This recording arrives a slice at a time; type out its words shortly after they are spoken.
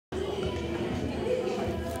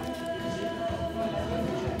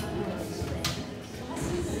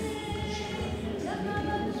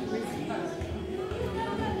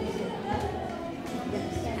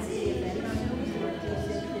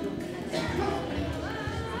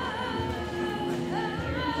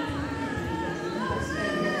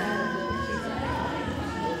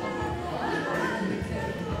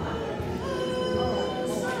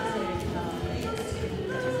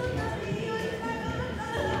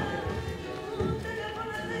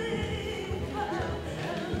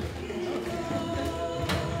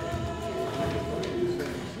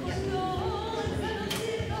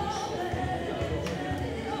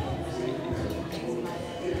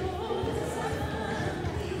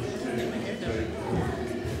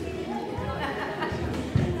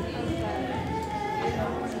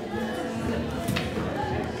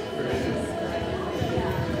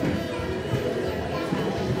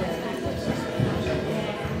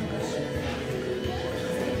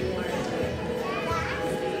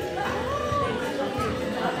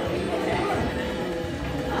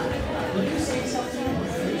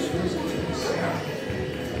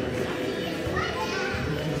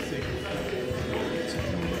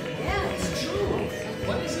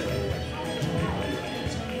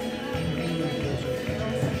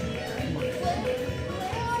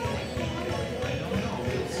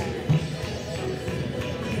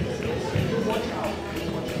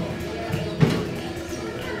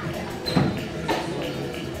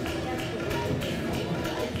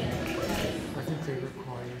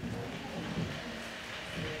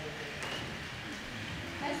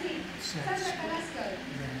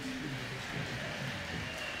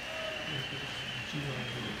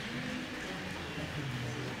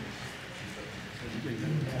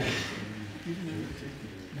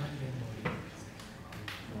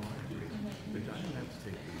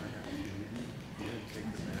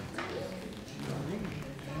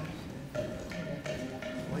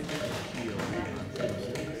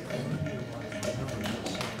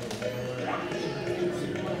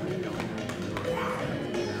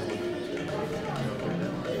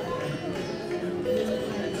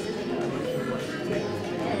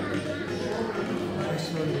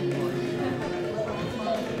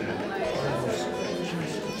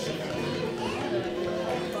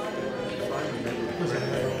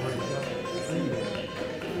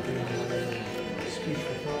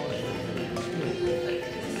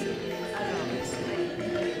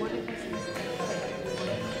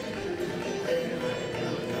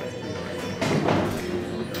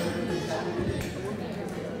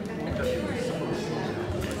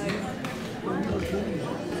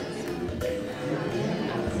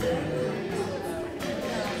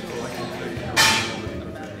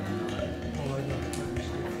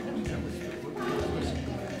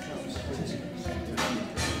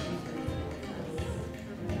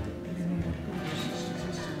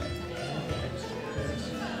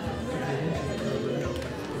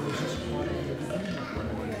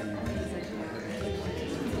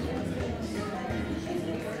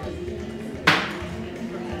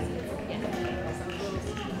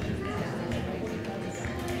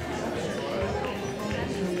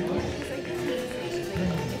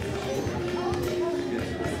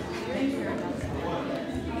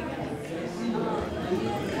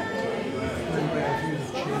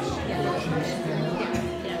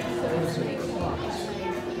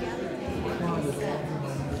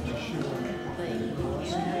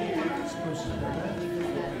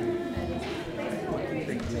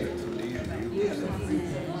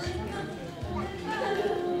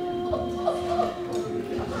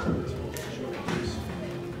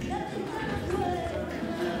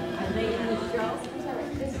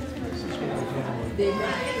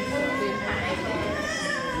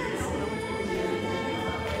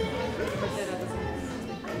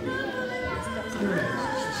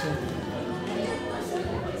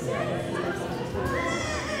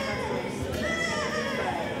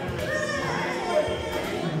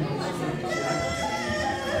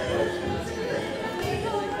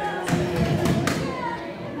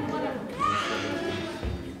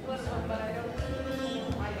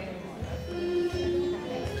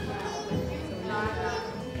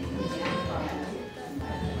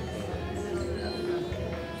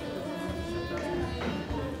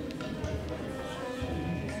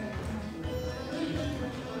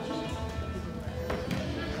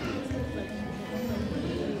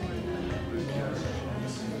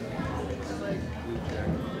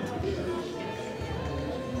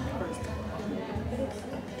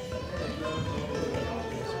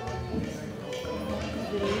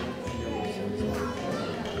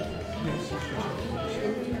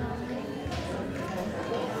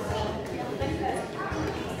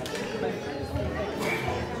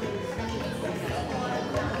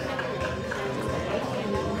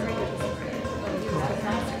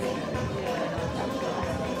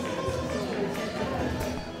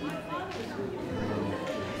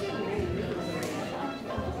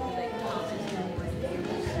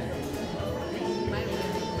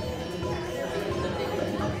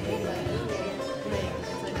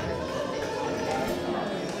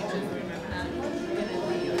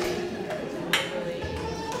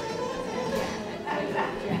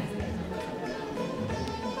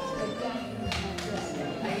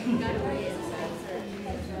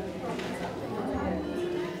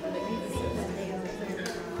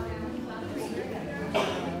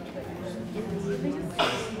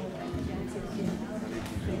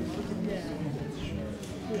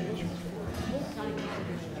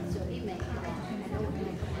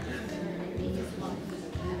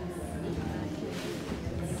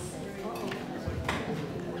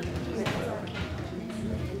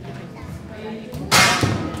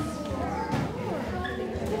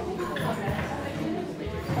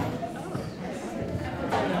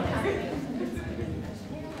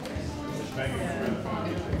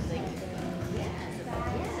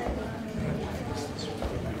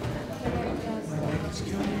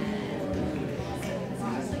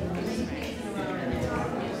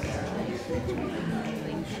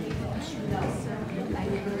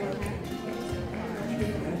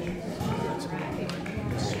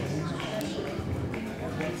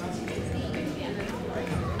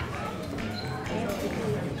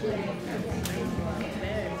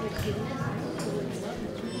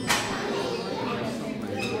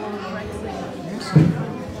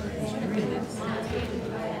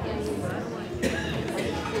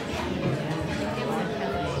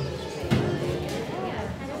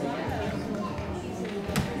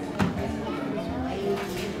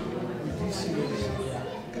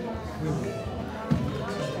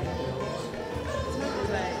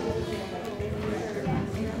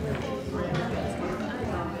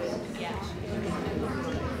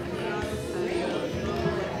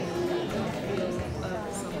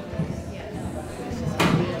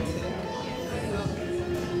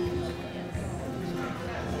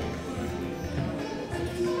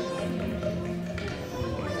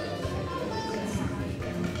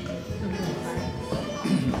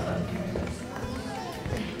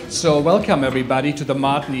So welcome everybody to the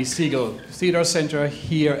Martini Segal Theatre Center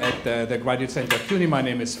here at the Graduate Center of CUNY. My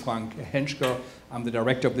name is Frank Henschker. I'm the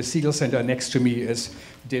director of the Segal Center. Next to me is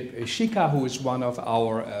Dip Shika, who is one of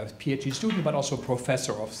our PhD students, but also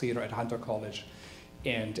professor of theater at Hunter College,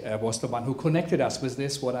 and was the one who connected us with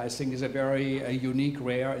this, what I think is a very unique,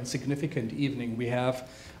 rare, and significant evening. We have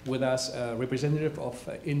with us a representative of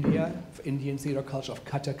India, of Indian theater culture, of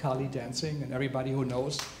Kathakali dancing, and everybody who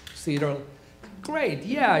knows theater. Great,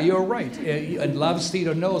 yeah, you're right. And loves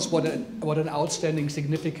theater knows what an outstanding,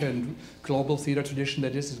 significant global theater tradition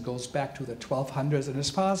that is. It goes back to the 1200s, and as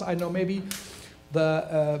far as I know, maybe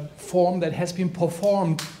the form that has been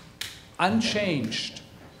performed unchanged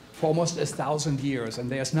for almost 1,000 years, and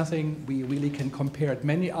there's nothing we really can compare it.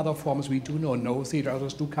 Many other forms we do know, no theater,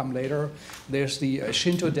 others do come later. There's the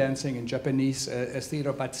Shinto dancing in Japanese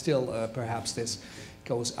theater, but still perhaps this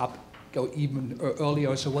goes up go even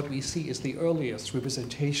earlier. So what we see is the earliest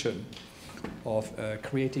representation of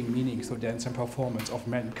creating meaning through dance and performance of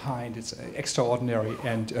mankind. It's extraordinary.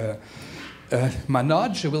 And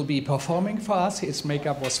Manoj will be performing for us. His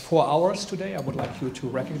makeup was 4 hours today. I would like you to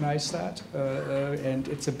recognize that. And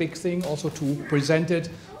it's a big thing also to present it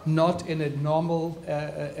not in a normal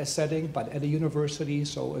setting, but at a university.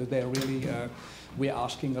 So they're really, we're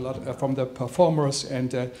asking a lot from the performers.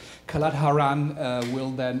 And Kaladharan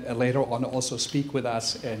will then later on also speak with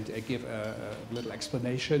us and give a little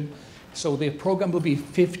explanation. So the program will be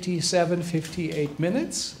 57, 58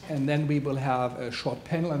 minutes, and then we will have a short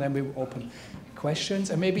panel, and then we will open questions.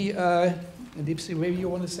 And maybe, Deepsi, maybe you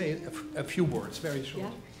want to say a few words, very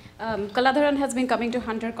short. Yeah. Kaladharan has been coming to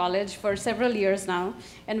Hunter College for several years now,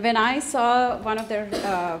 and when I saw one of their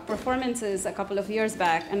performances a couple of years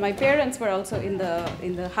back, and my parents were also in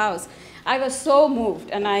the house, I was so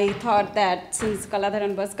moved, and I thought that since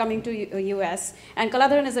Kaladharan was coming to US, and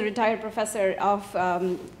Kaladharan is a retired professor of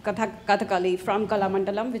Kathakali from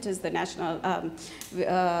Kalamandalam, which is the national,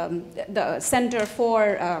 the center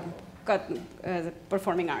for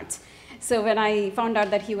performing arts. So when I found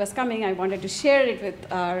out that he was coming, I wanted to share it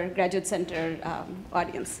with our graduate center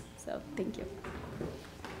audience. So thank you.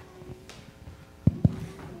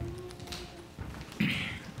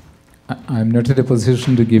 I'm not in a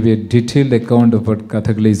position to give you a detailed account of what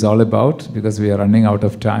Kathakali is all about because we are running out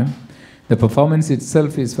of time. The performance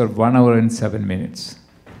itself is for 1 hour and 7 minutes.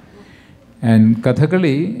 And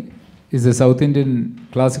Kathakali is a South Indian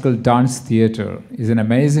classical dance theatre. It's an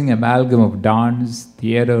amazing amalgam of dance,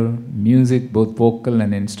 theatre, music, both vocal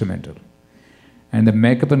and instrumental. And the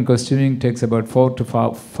makeup and costuming takes about 4 to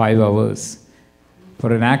 5 hours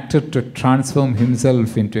for an actor to transform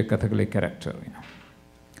himself into a Kathakali character.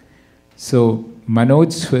 So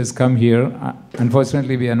Manoj, who has come here,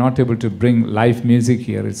 unfortunately we are not able to bring live music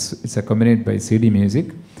here. It's accompanied by CD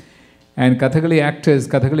music. And Kathakali actors,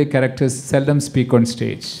 Kathakali characters seldom speak on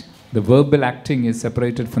stage. The verbal acting is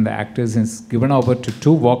separated from the actors and is given over to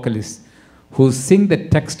 2 vocalists who sing the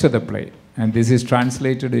text of the play. And this is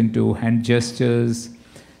translated into hand gestures,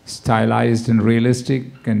 stylized and realistic,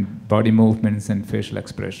 and body movements and facial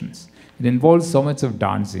expressions. It involves so much of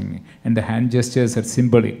dancing, and the hand gestures are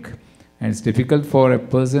symbolic. And it's difficult for a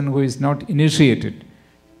person who is not initiated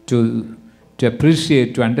to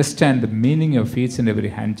appreciate, to understand the meaning of each and every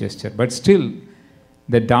hand gesture. But still,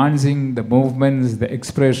 the dancing, the movements, the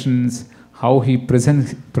expressions, how he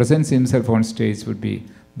presents himself on stage would be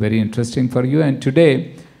very interesting for you. And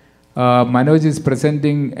today, Manoj is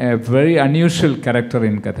presenting a very unusual character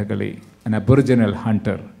in Kathakali, an Aboriginal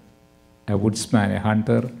hunter, a woodsman, a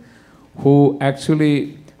hunter, who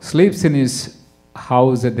actually sleeps in his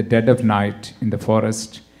house at the dead of night in the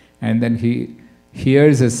forest, and then he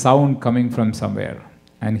hears a sound coming from somewhere,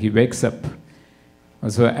 and he wakes up.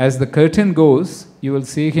 So as the curtain goes, you will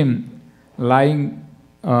see him lying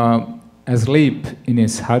asleep in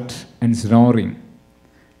his hut and snoring.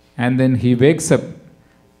 And then he wakes up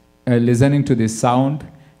listening to this sound,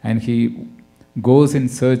 and he goes in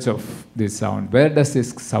search of this sound. Where does this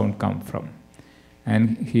sound come from?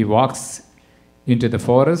 And he walks into the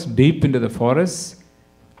forest, deep into the forest,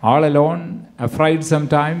 all alone, afraid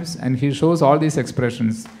sometimes, and he shows all these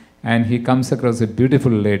expressions, and he comes across a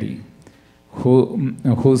beautiful lady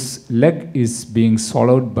whose leg is being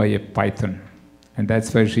swallowed by a python. And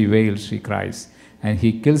that's why she wails, she cries. And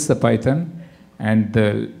he kills the python, and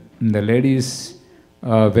the lady is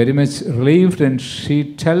very much relieved, and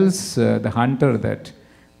she tells the hunter that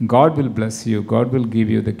God will bless you, God will give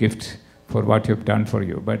you the gift for what you have done for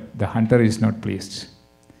you. But the hunter is not pleased.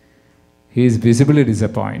 He is visibly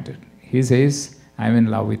disappointed. He says, I'm in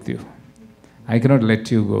love with you. I cannot let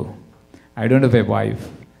you go. I don't have a wife.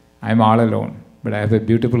 I'm all alone. But I have a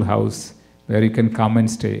beautiful house where you can come and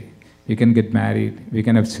stay. We can get married. We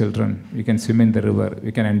can have children. We can swim in the river.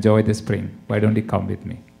 We can enjoy the spring. Why don't you come with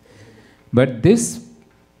me? But this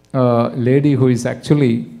lady, who is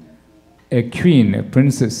actually a queen, a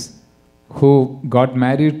princess, who got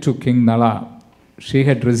married to King Nala, she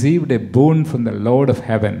had received a boon from the Lord of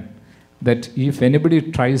Heaven that if anybody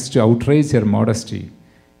tries to outrage her modesty,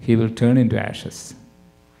 he will turn into ashes.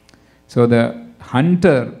 So the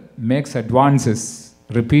hunter makes advances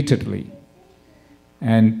repeatedly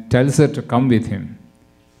and tells her to come with him.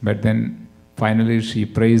 But then finally she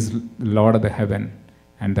prays the Lord of the Heaven,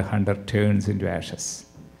 and the hunter turns into ashes.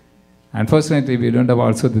 Unfortunately, we don't have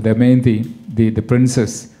also the Damayanti, the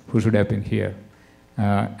princess who should have been here.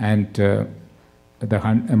 Manoj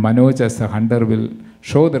as the hunter will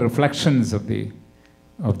show the reflections of the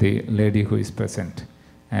lady who is present.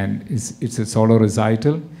 And it's a solo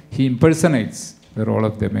recital. He impersonates the role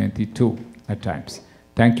of Damayanti too at times.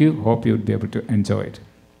 Thank you. Hope you'll be able to enjoy it.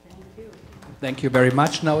 Thank you very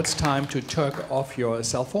much. Now it's time to turn off your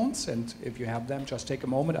cell phones, and if you have them, just take a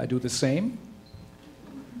moment. I do the same.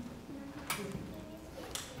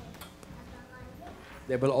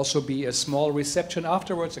 There will also be a small reception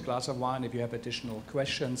afterwards, a glass of wine if you have additional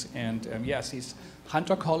questions. And yes, he's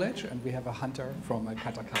Hunter College, and we have a Hunter from a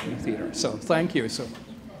Kathakali Theater. So thank you so much.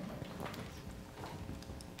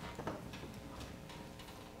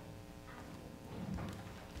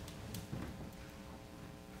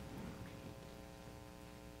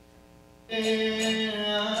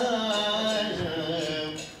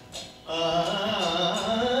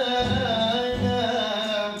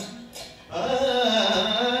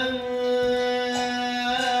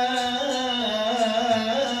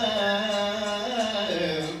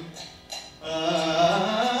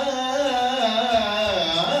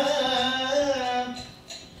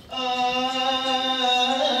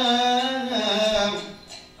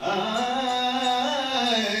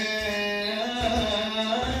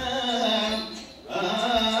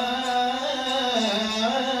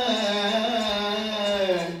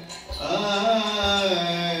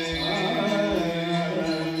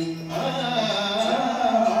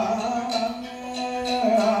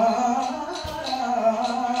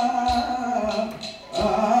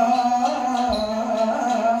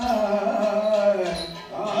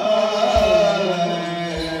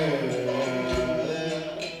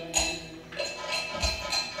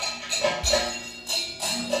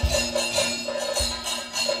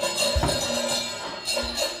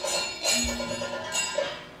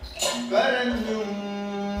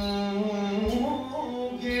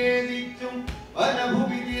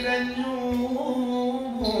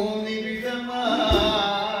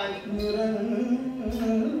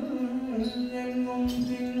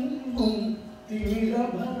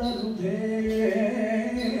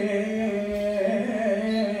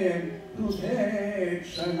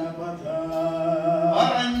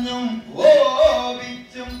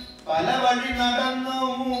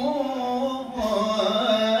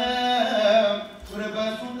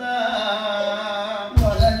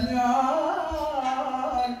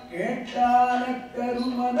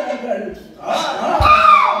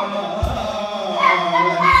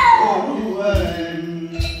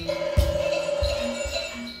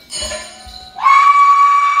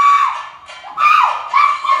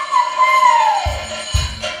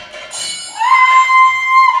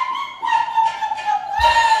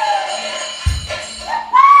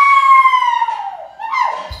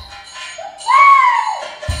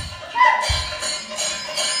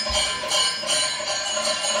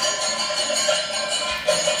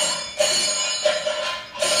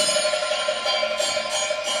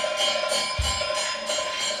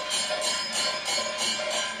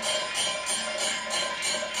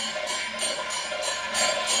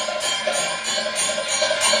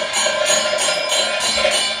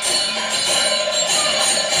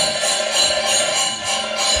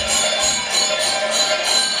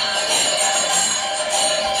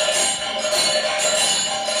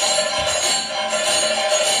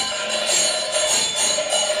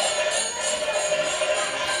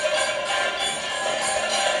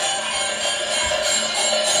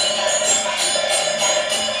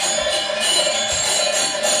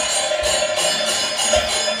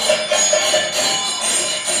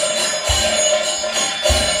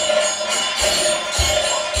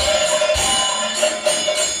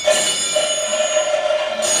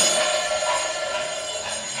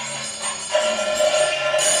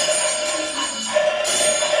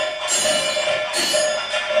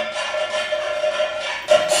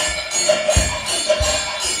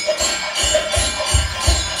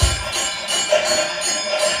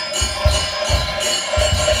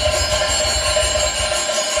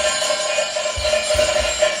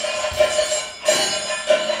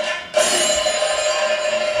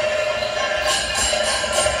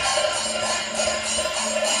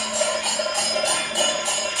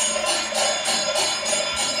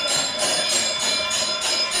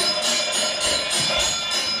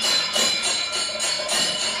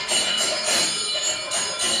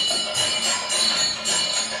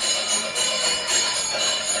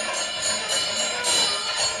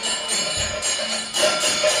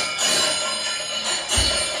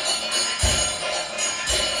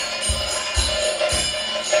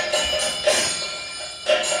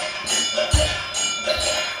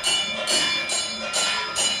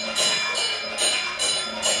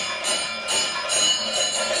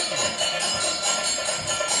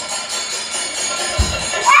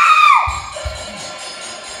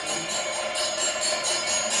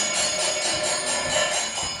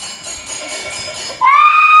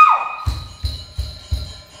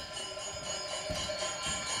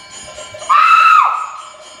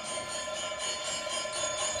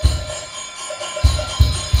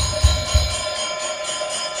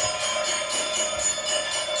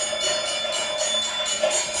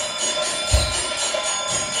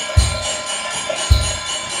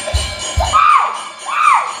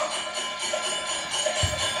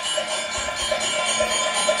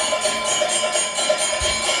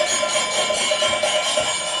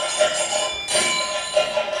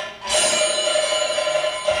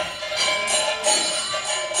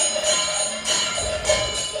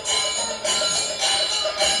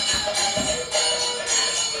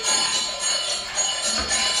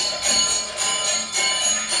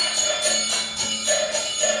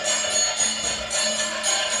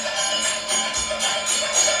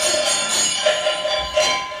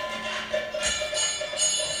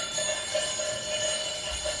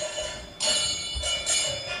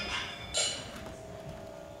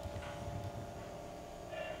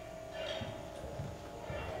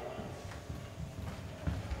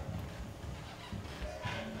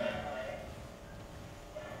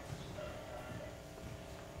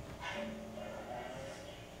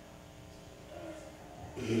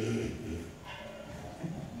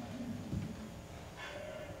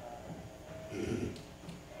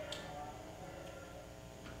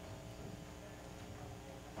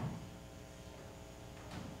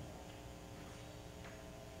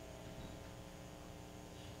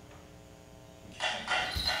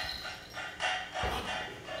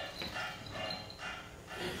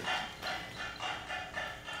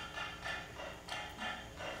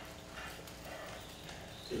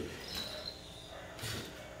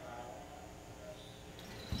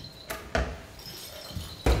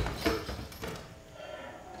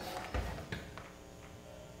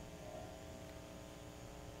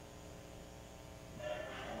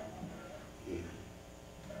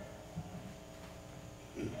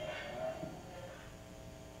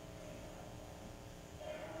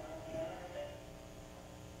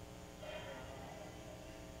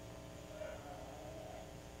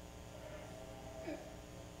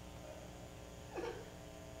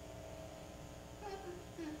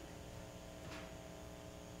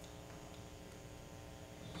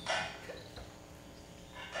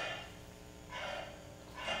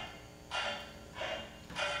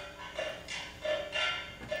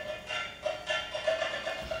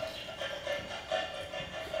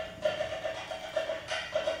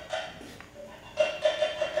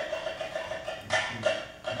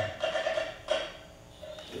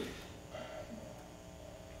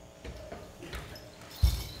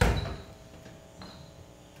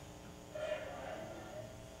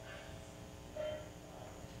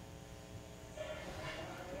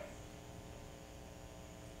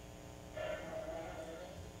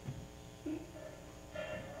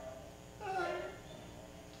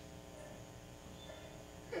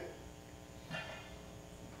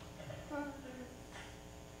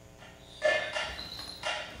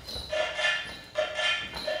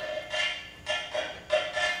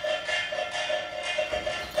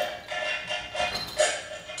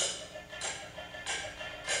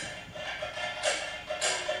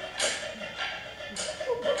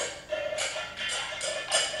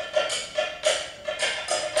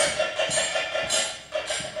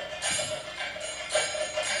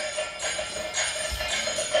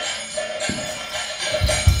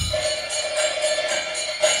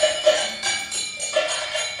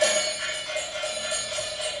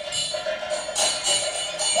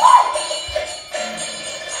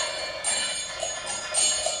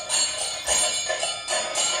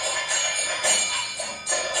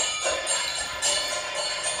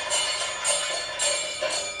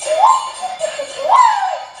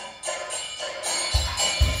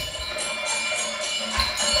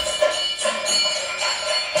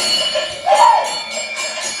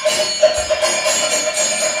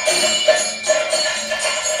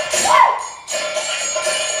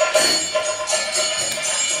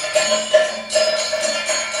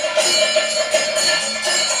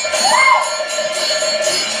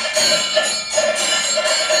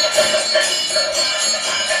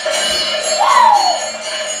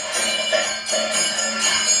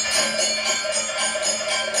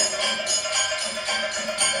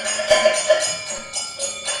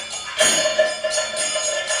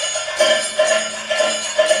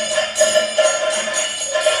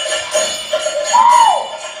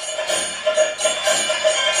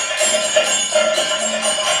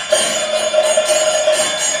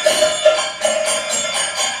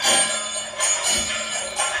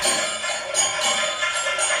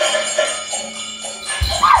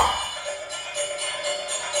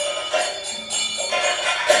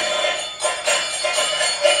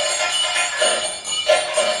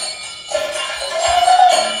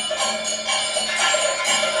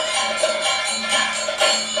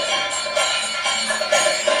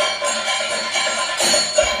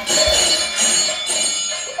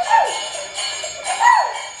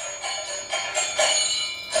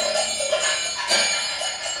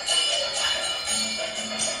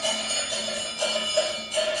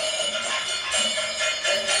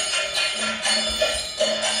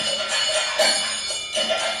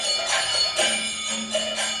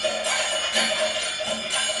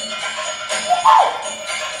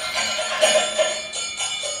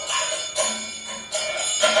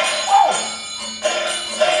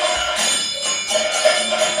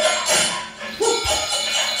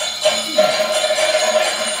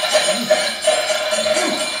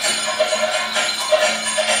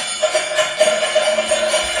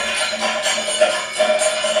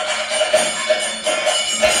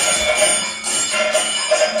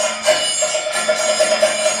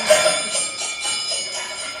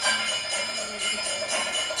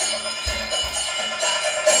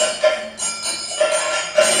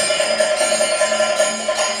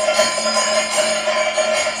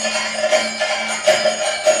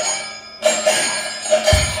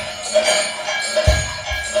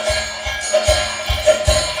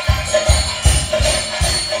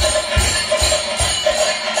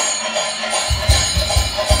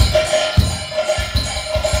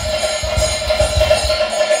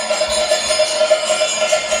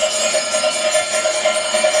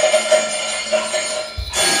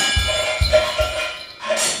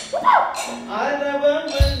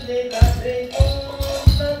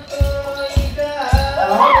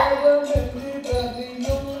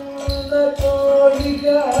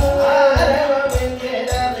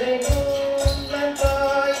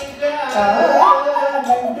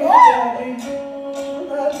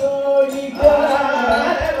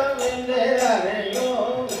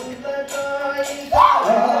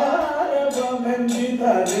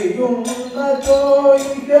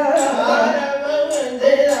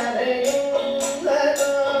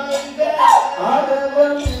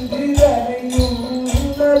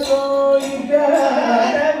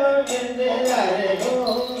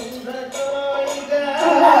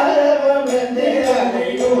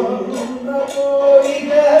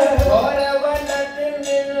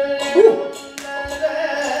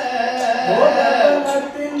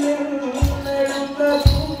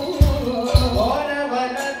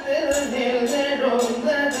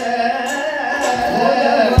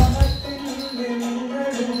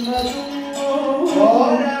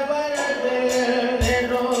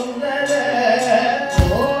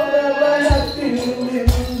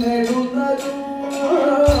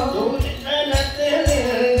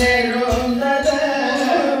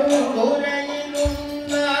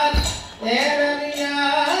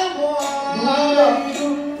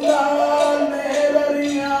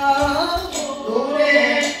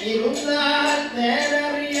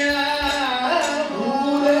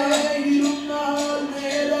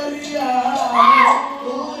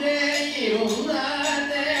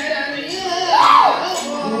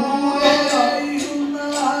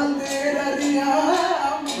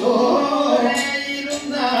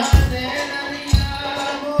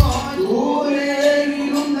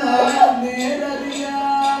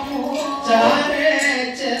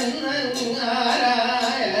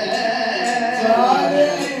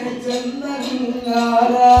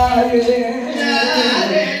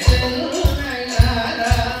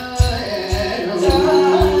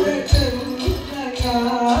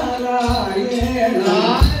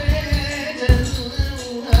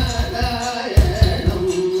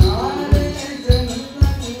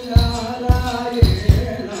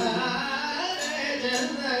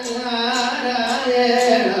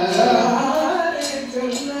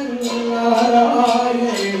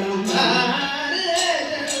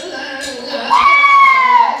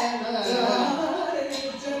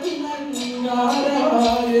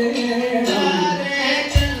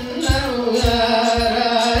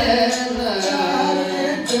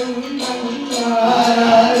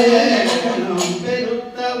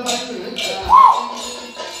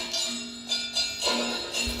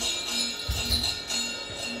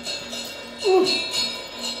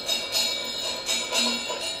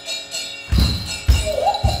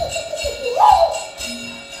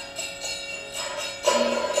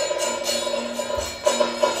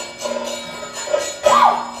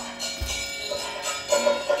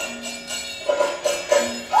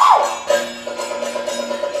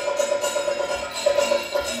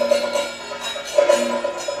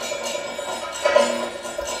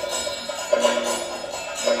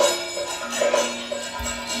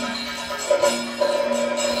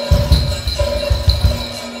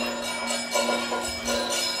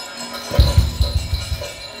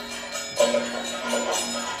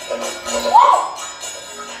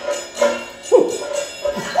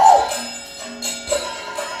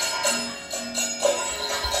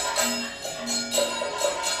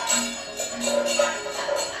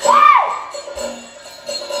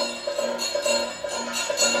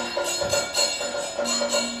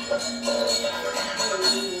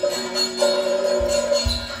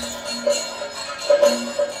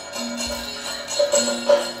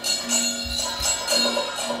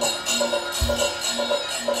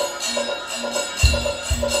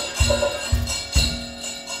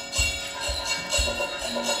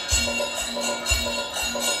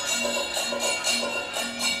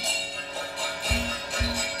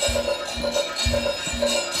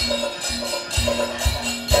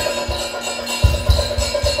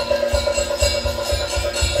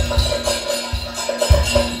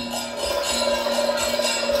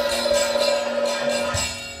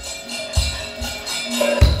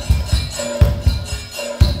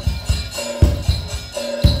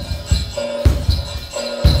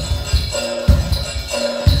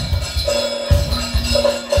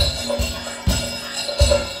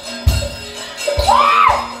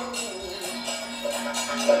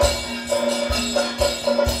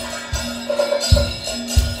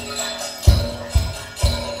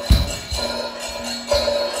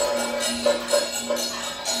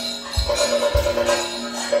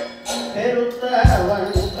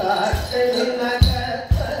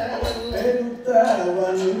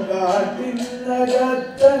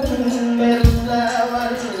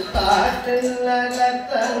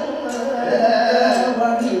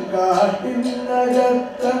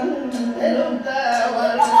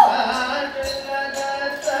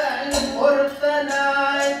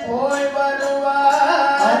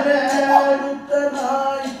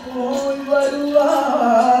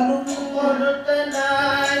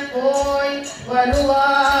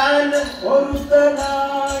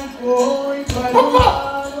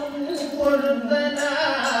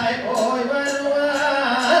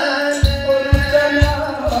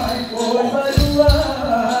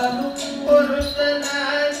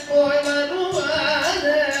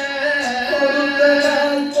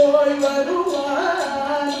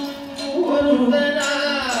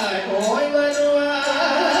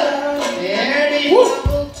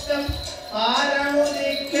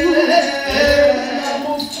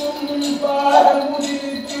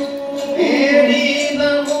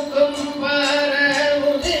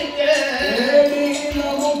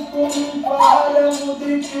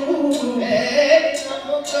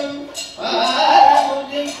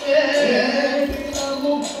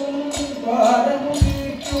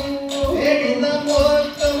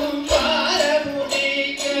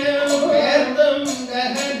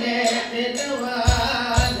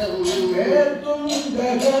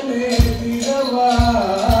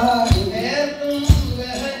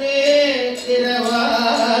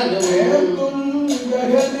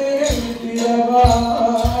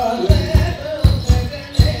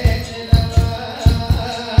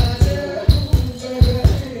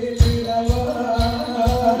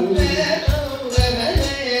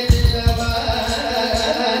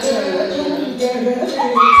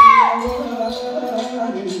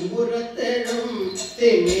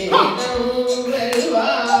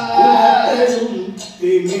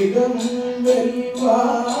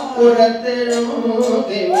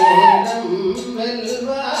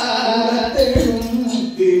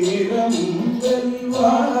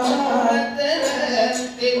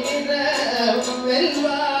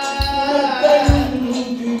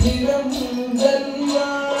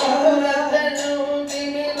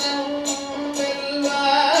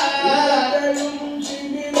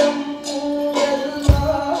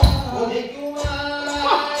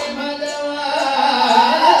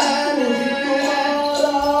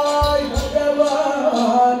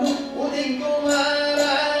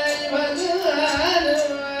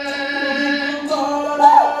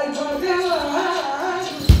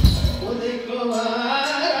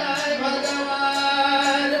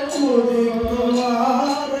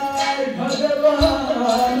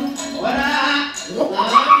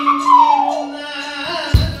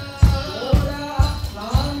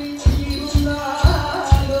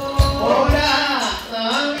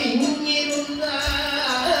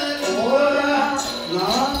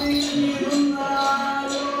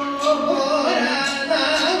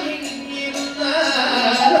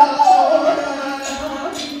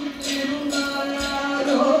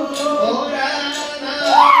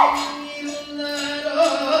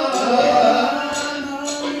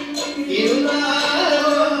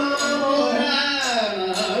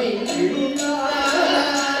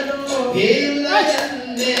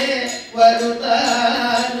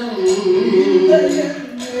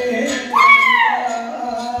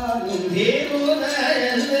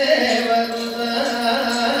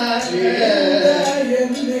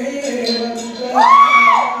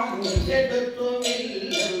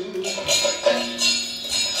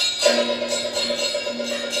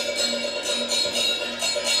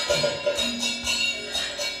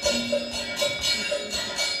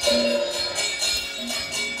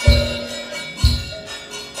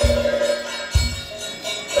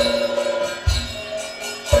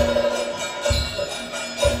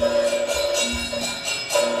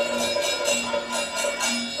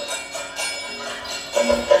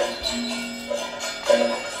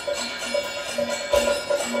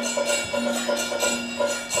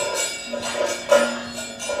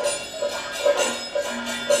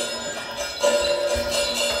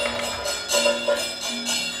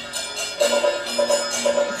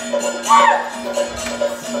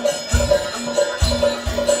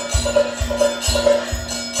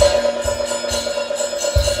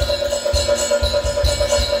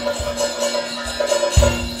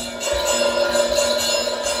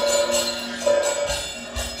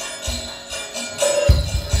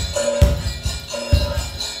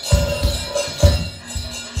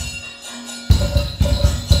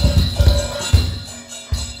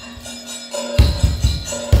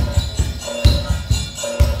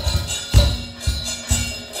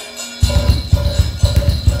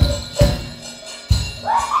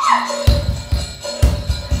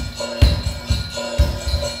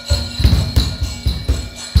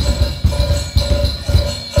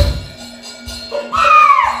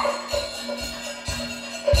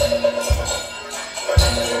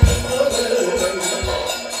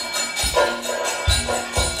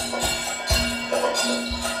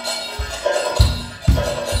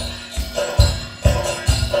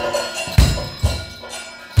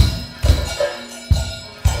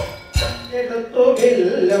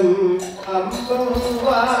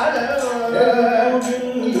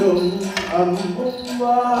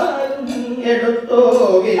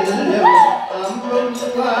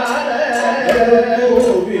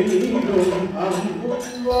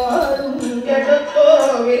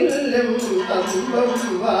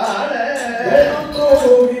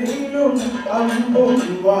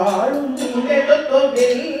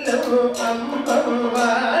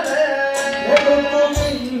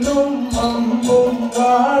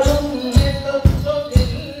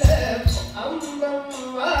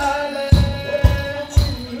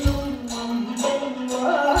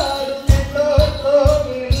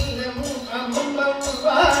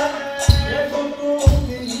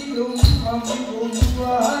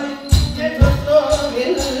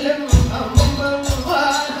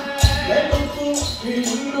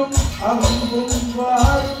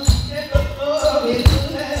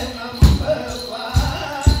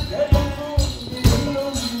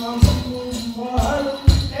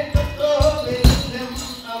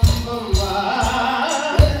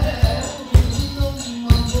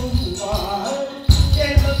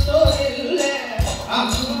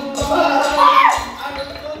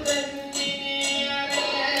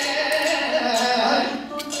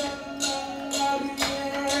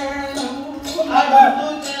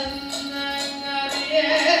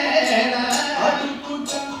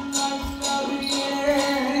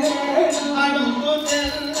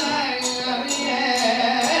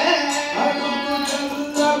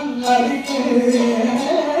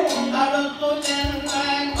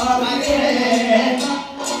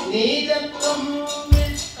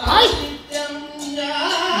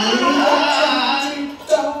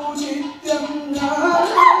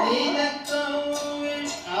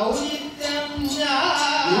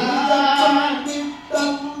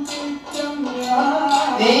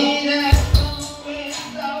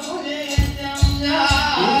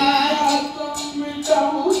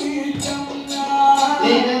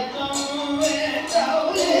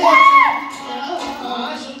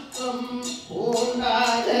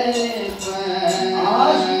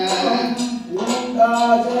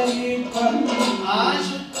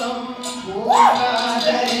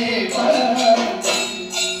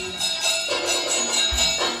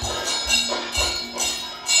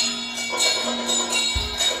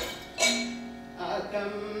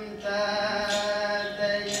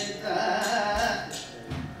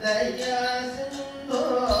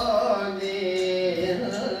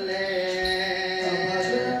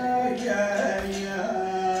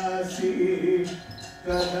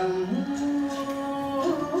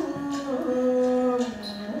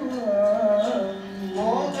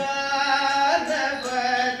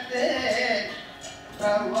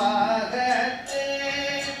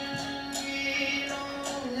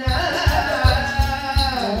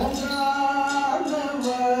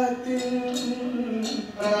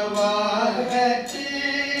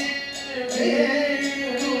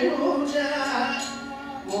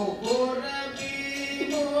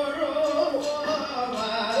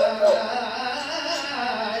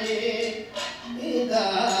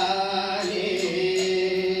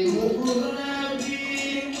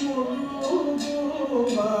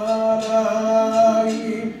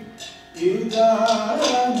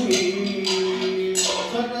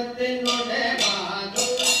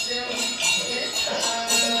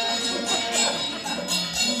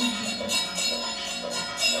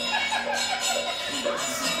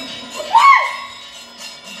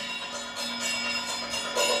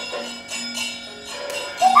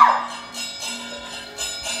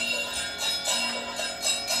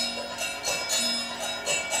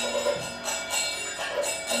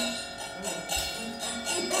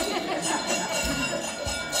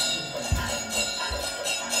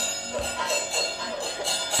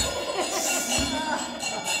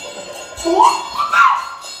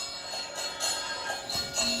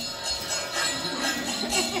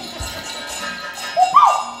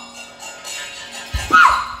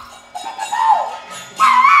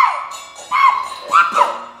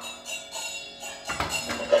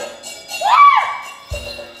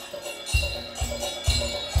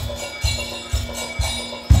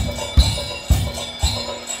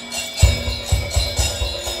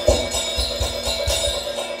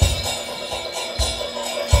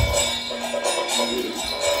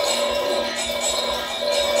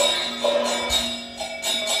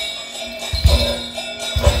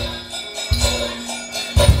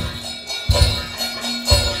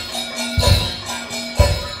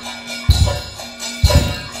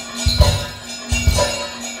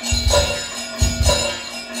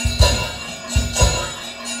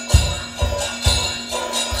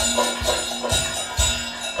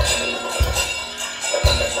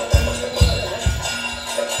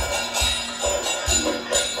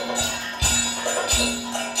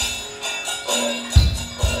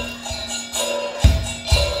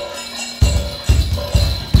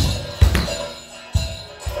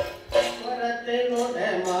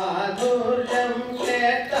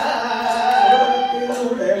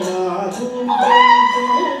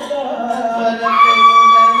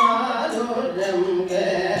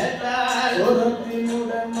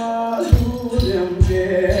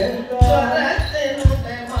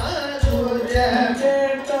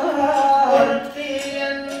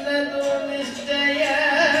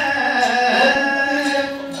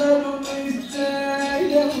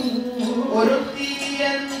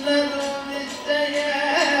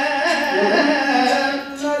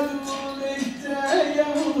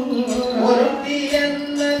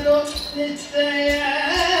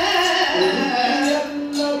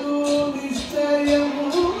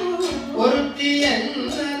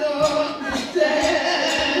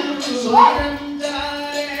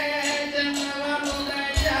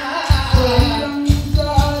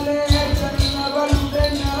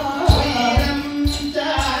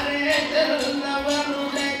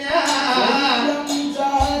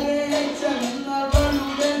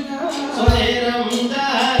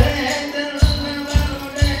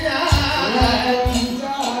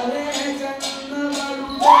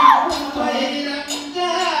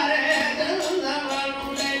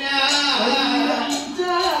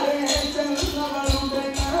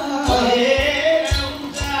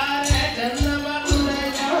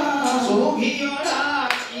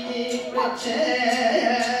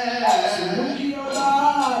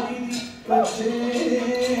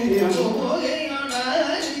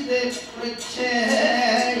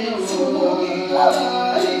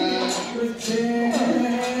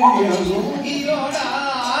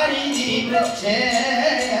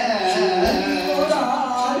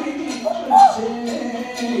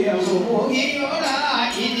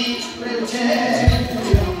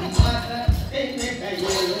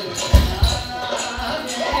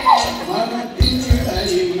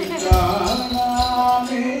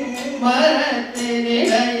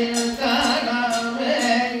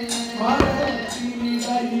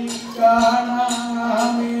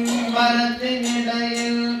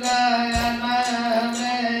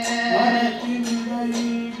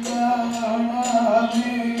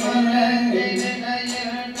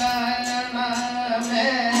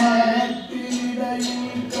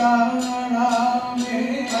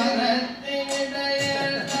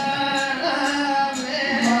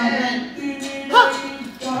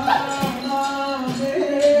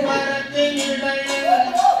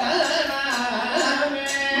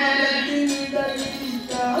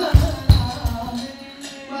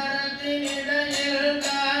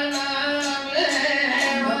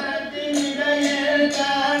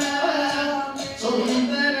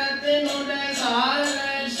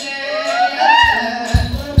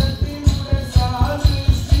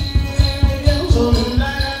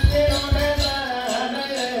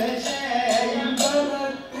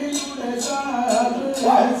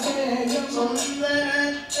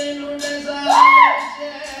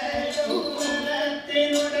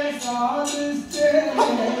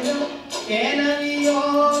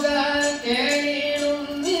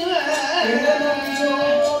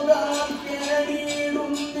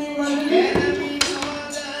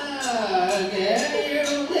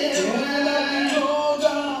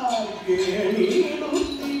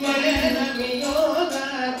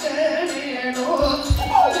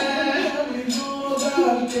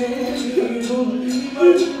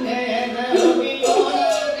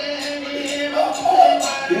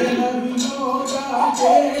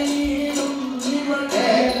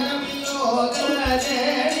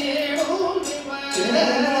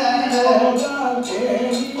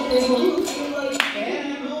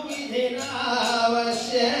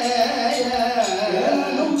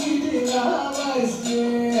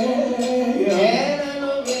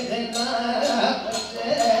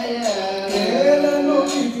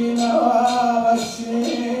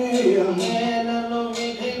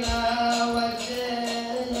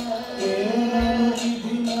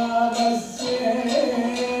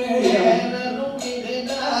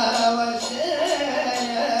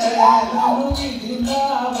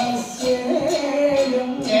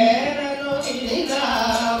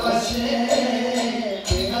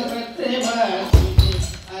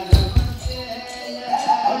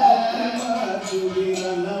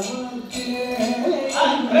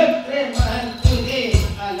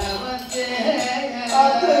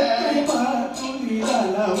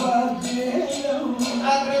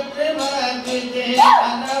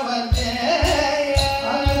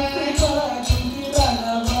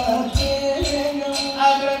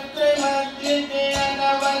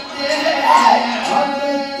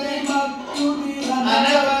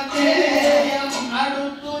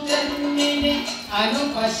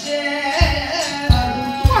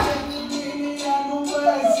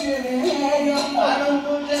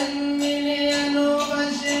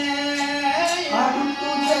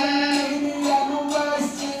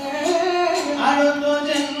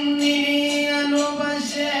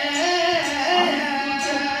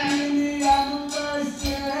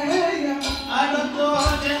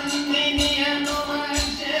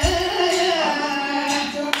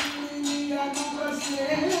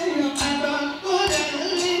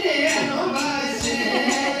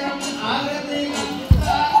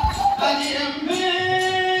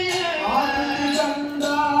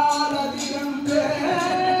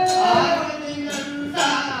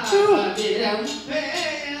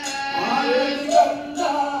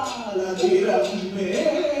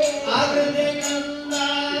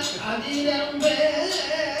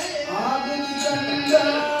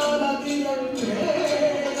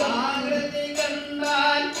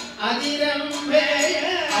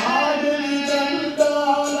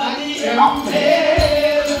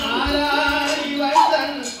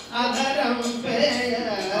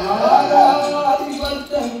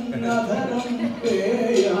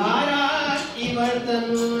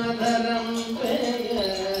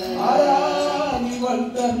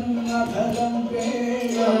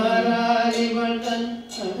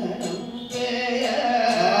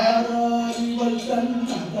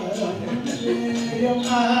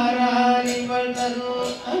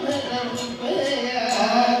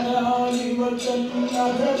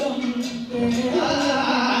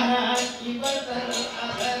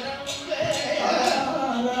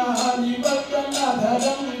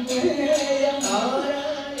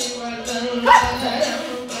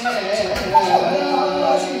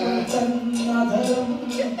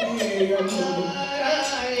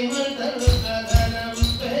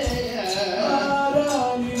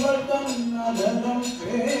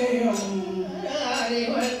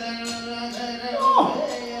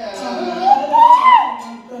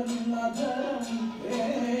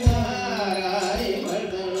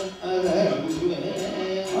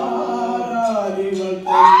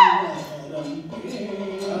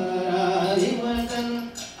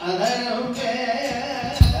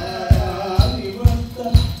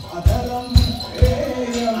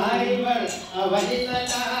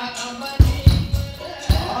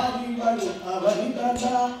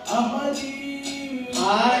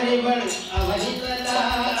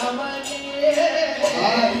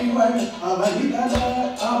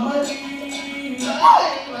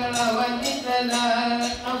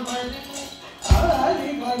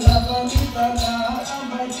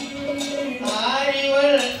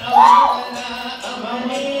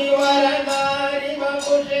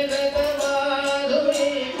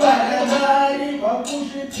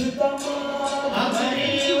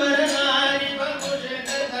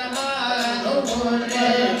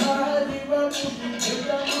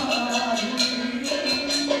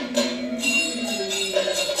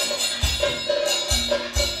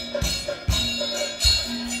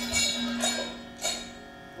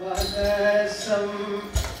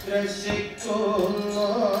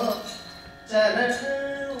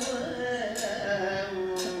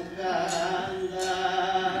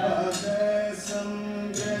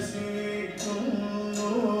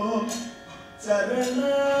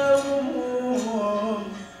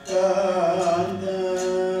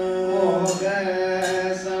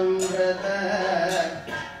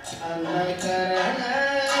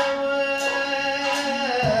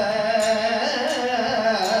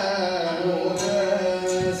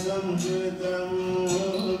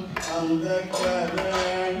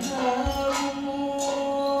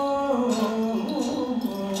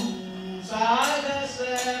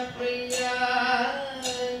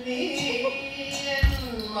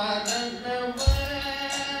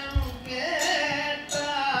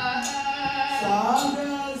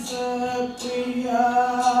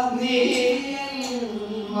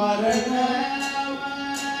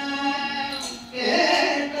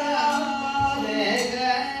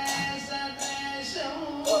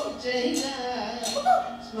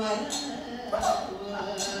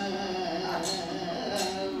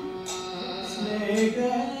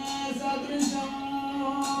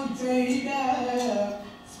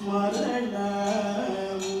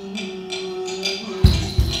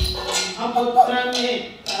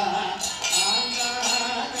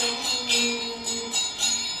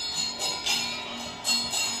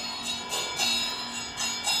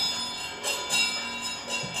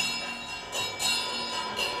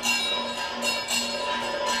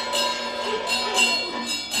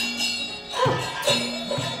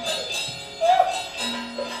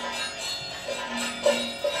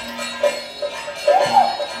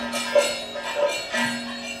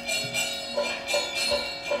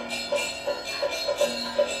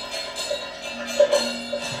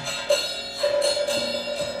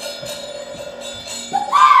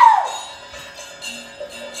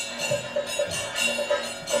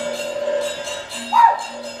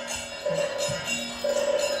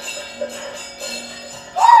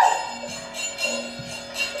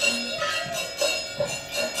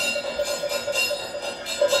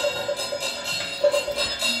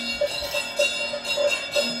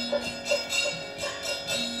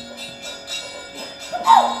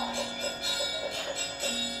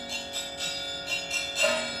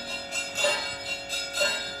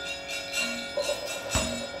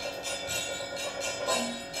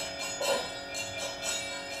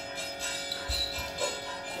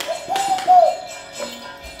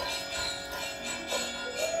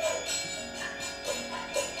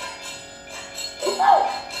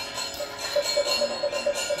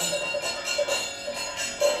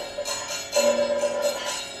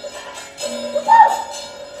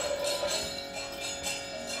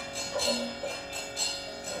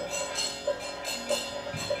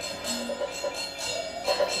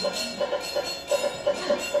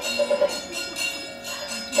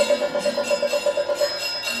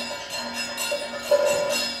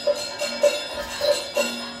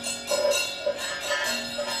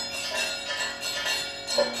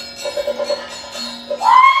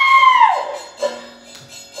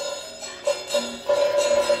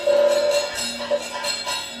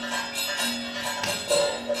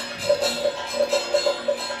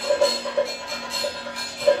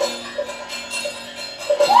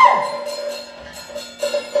 Woo!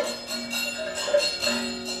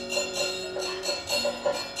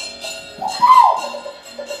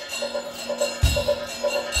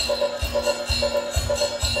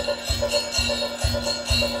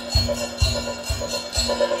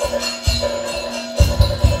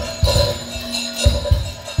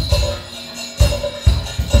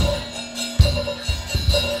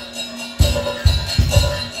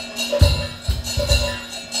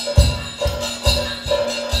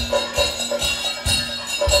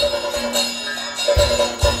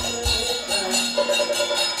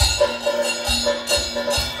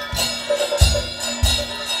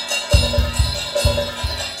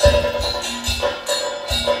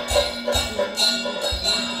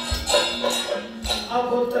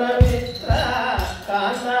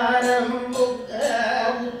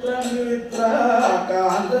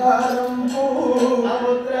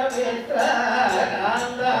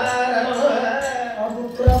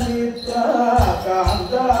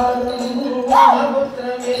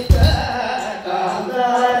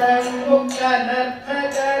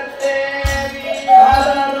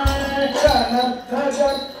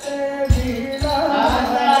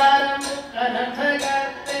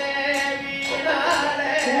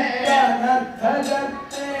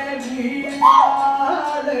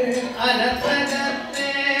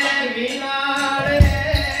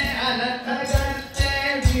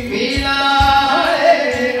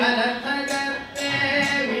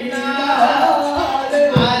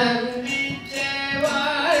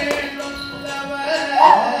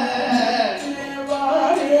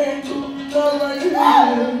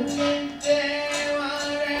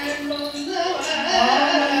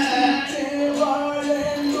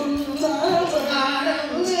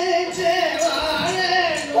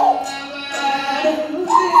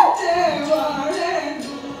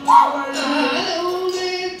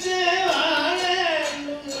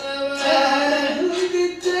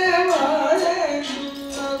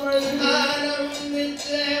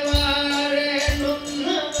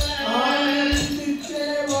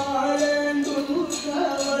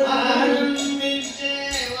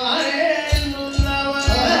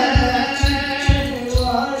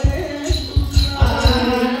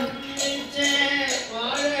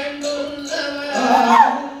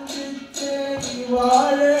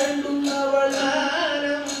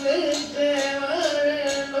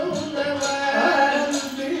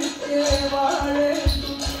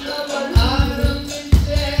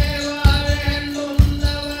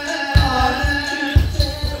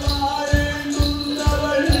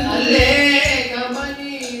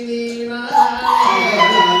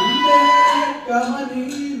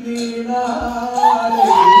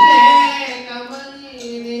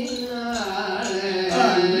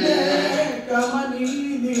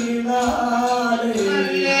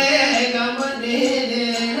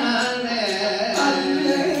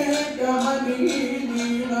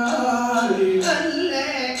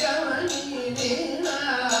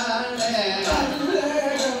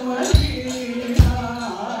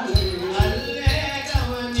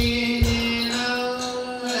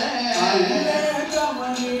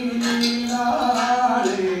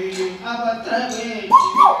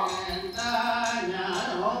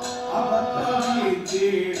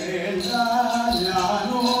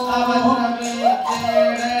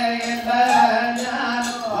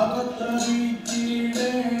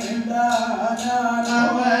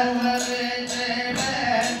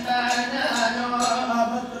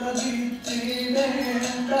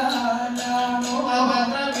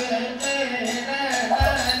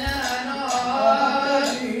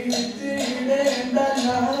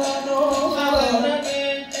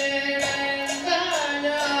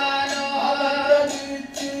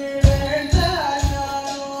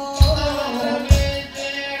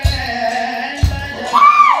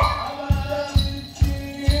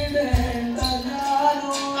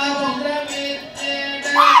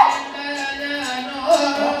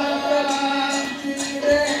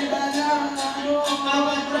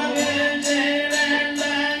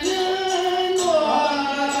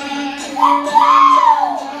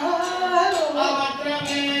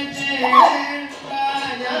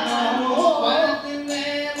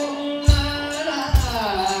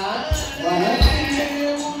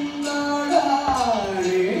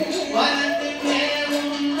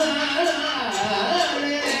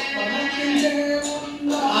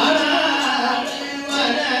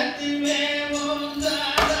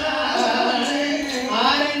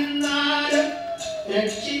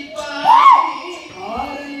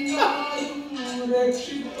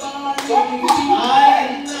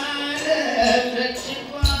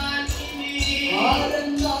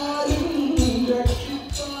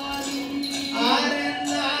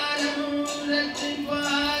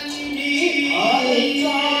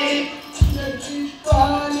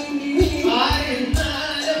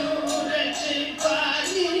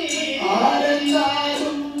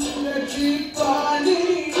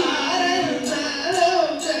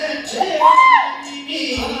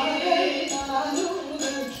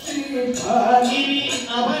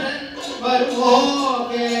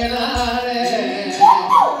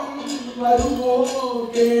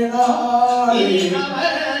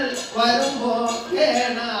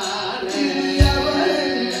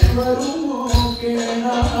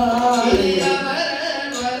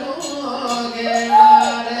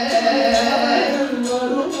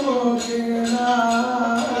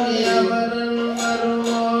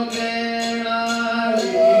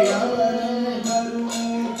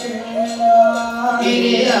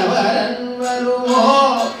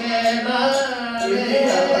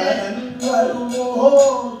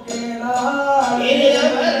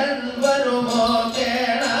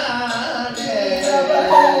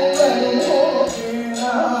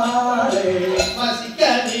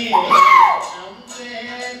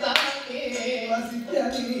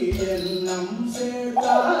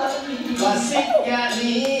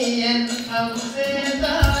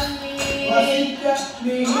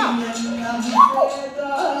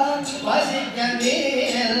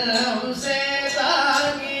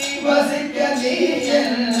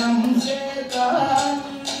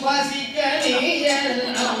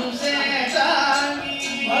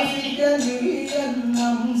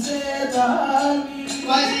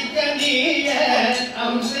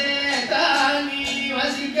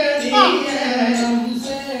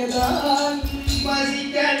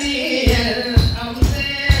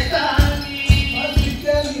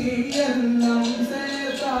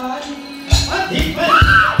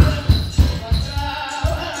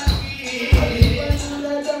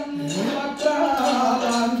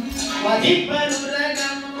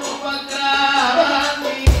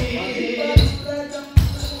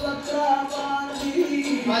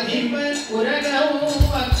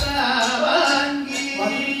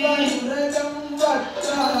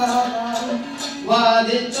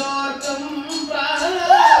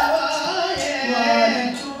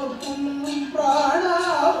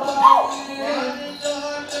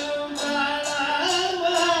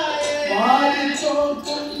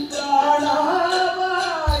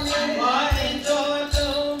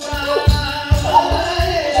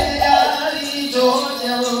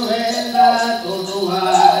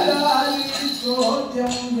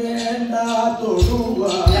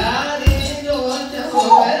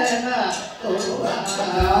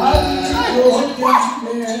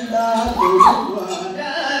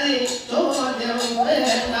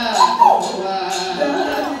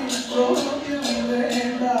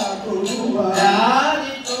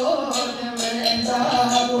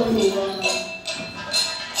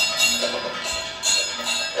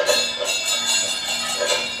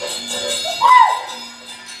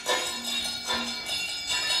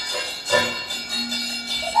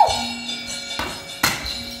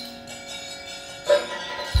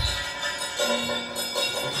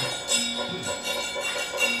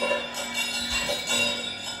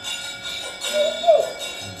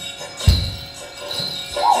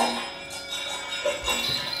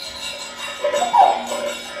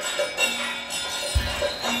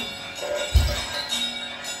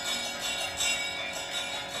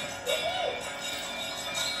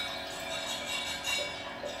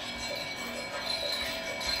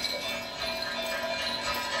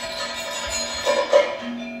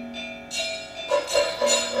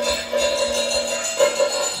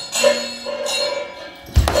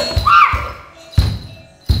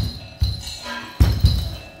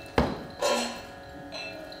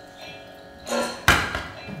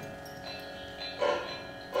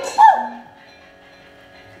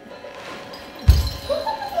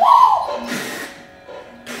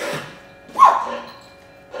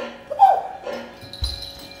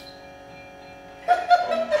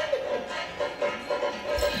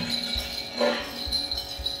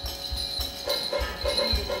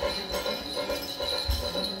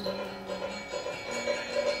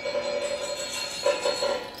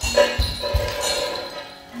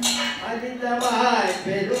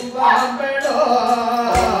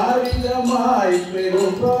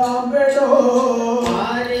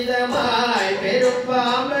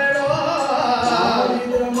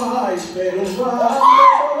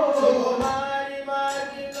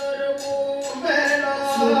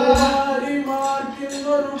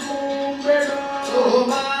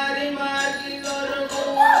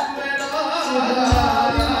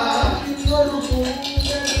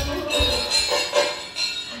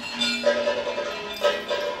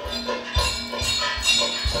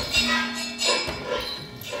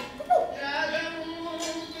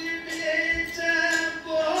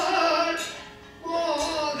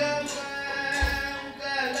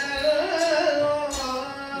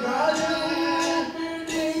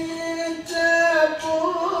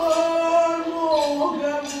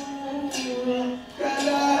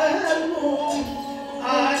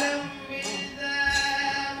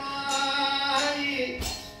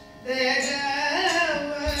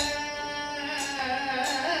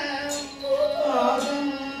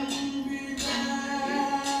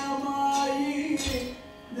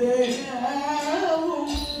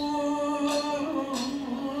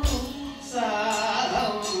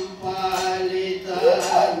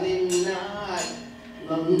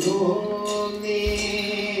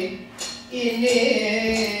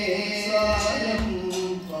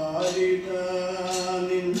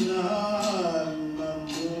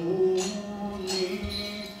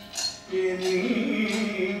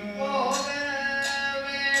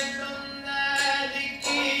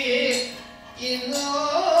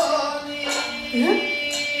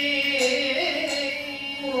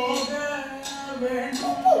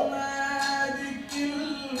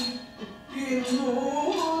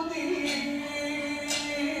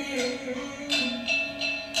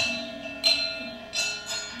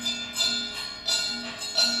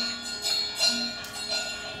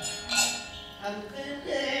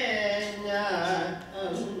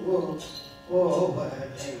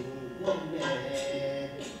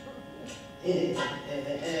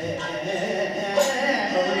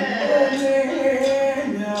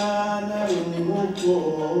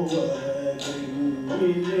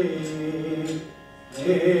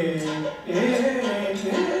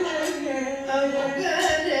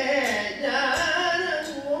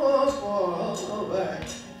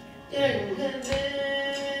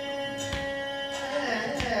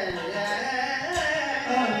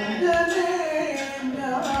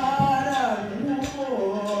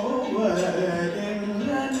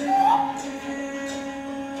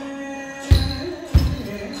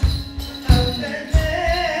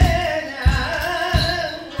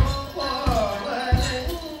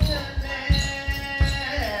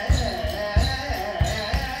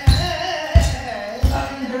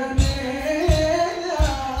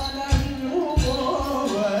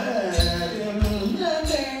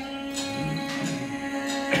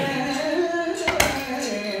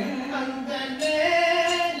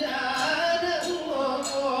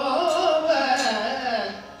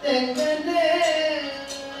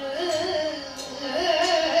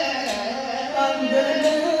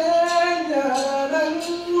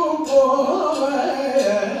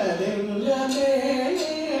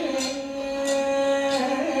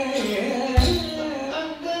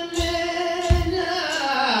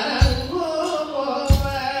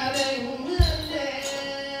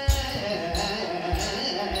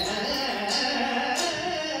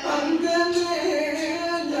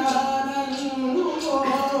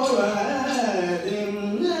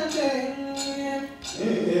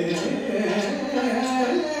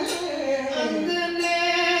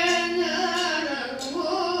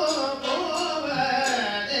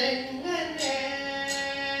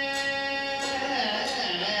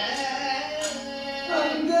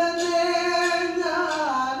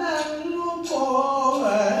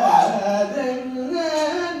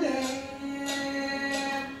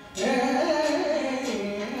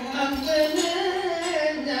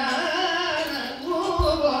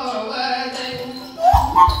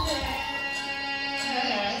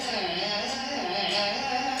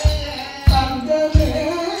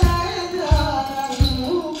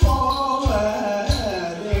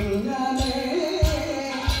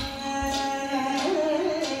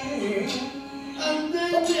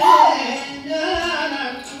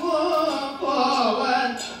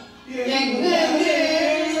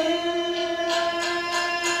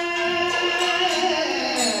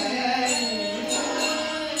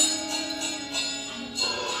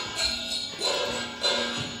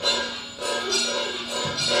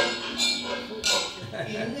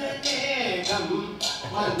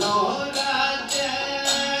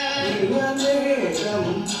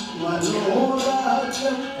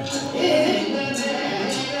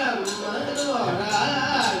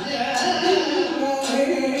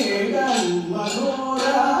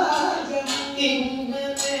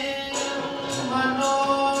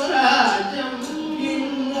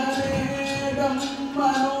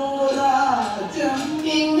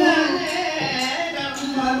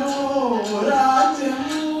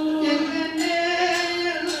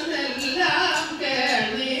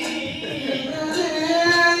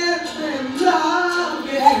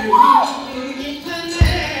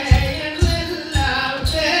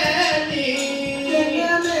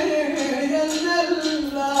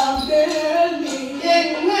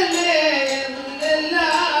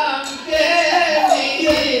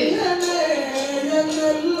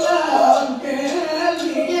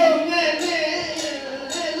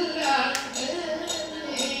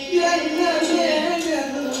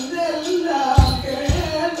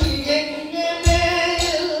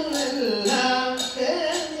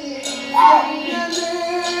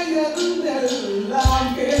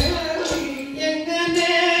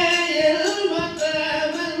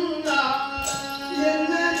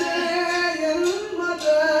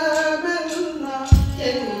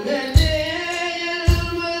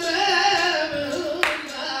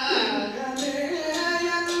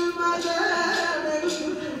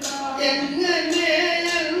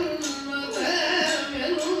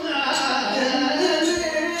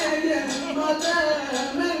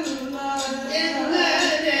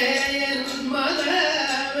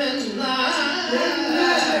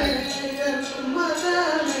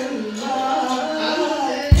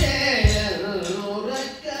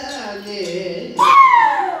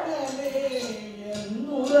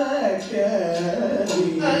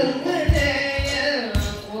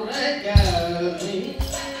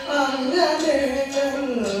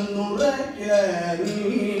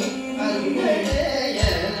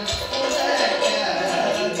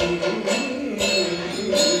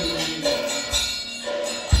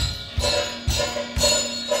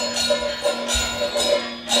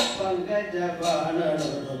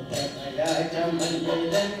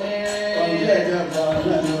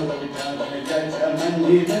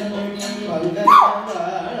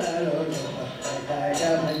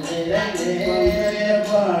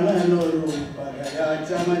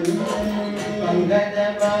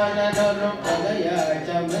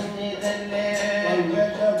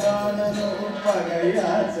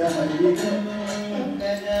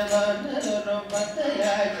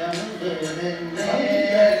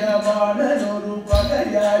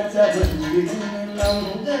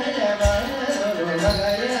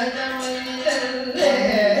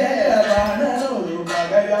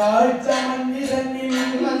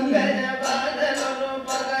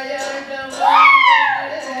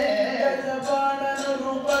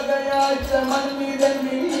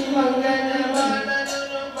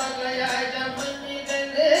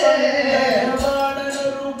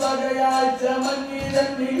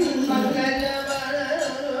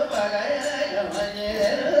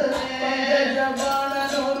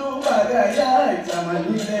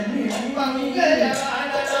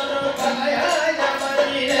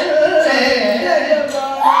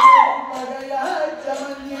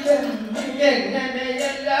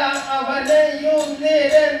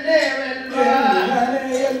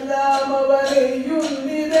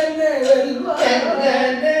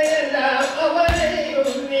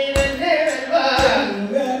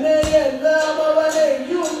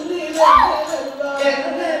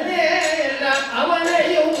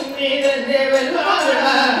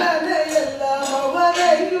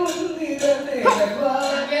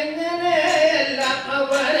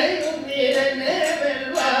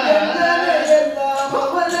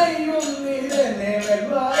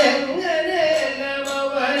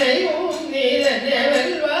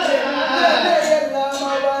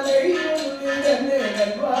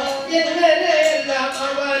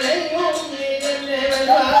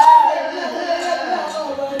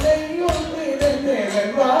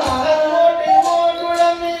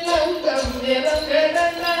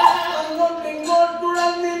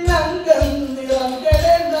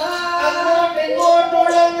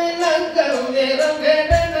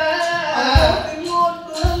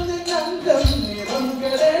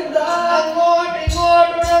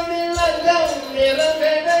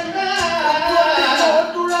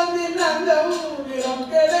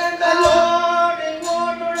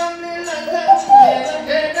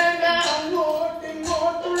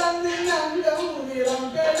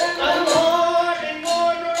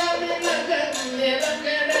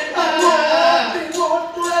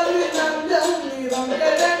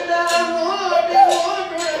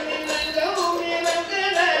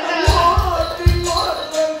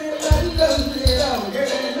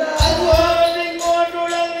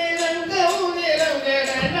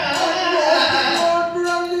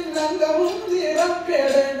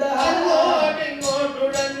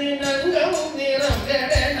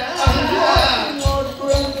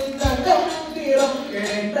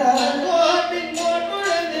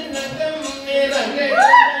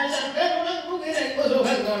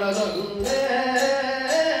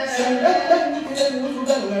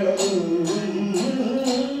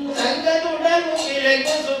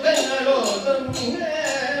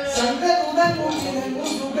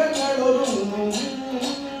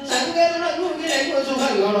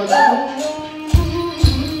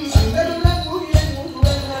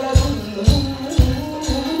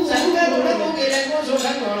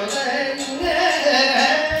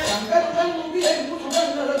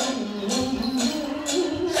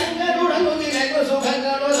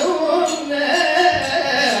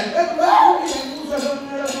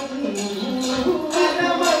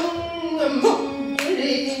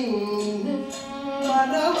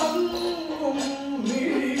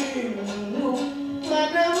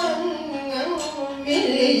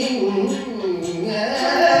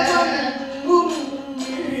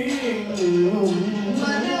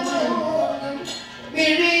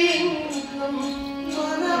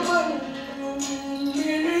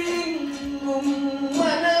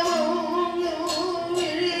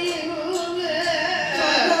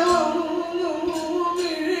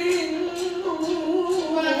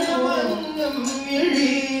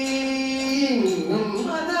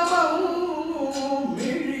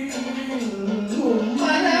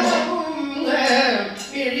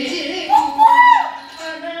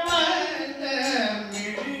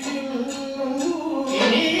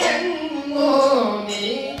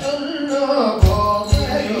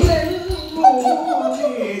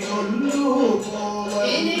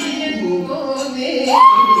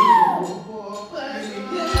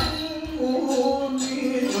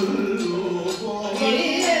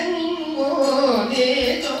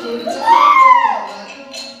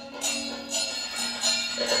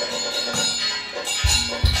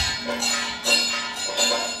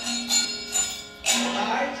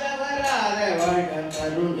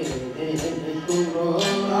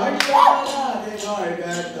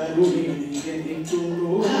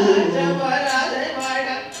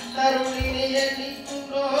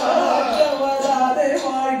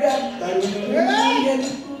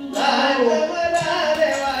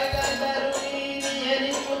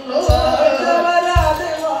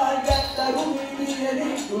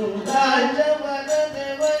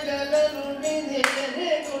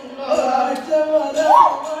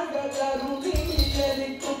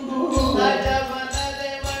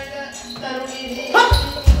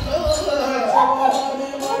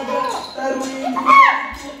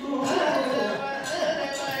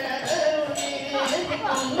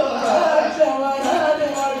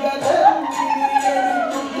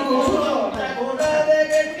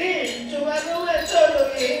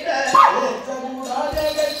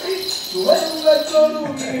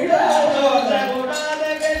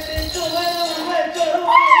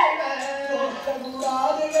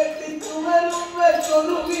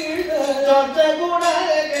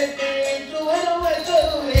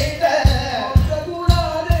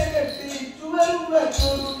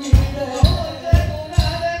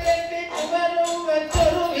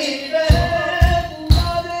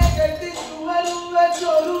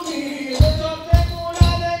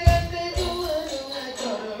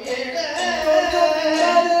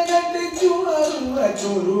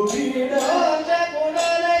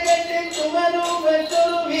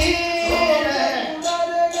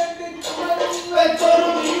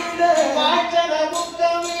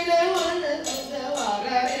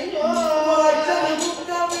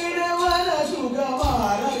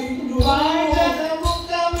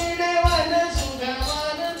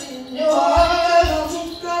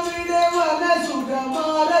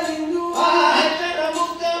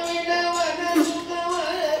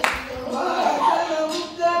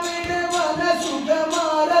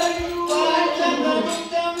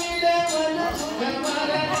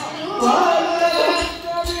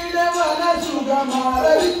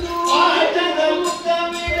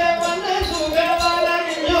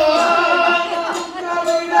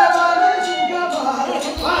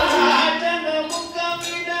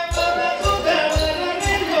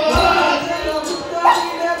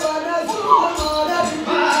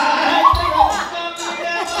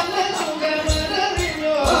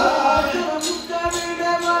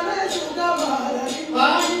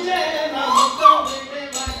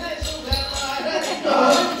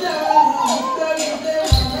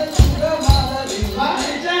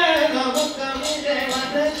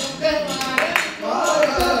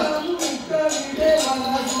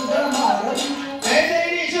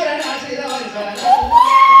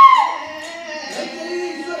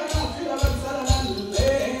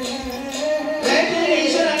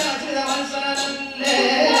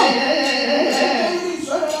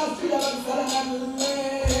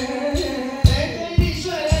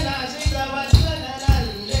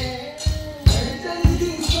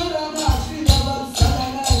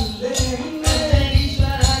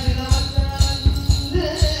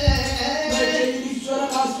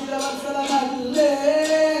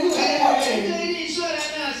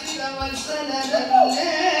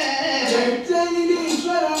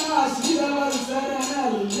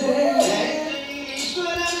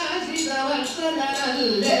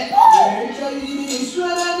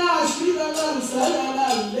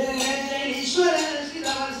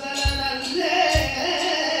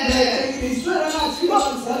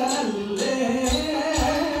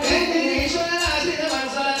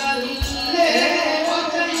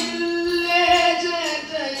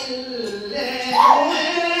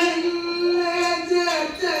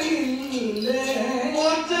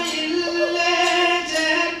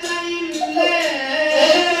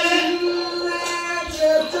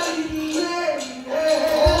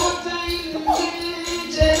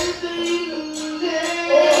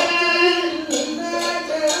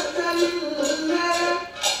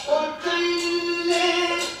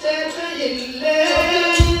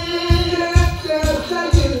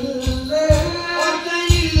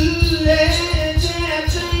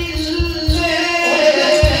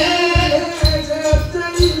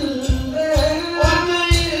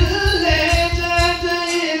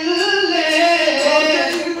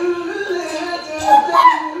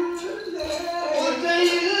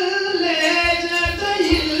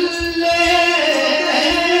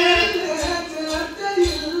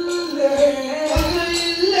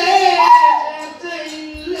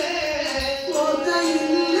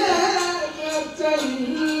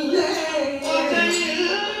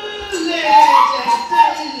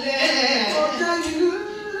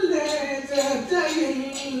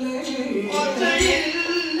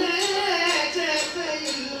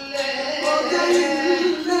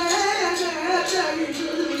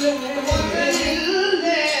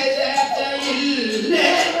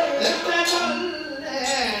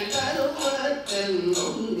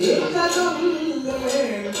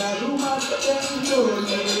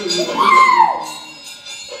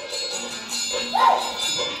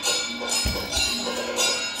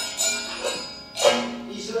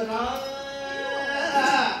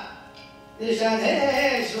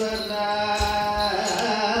 Ishaneshwara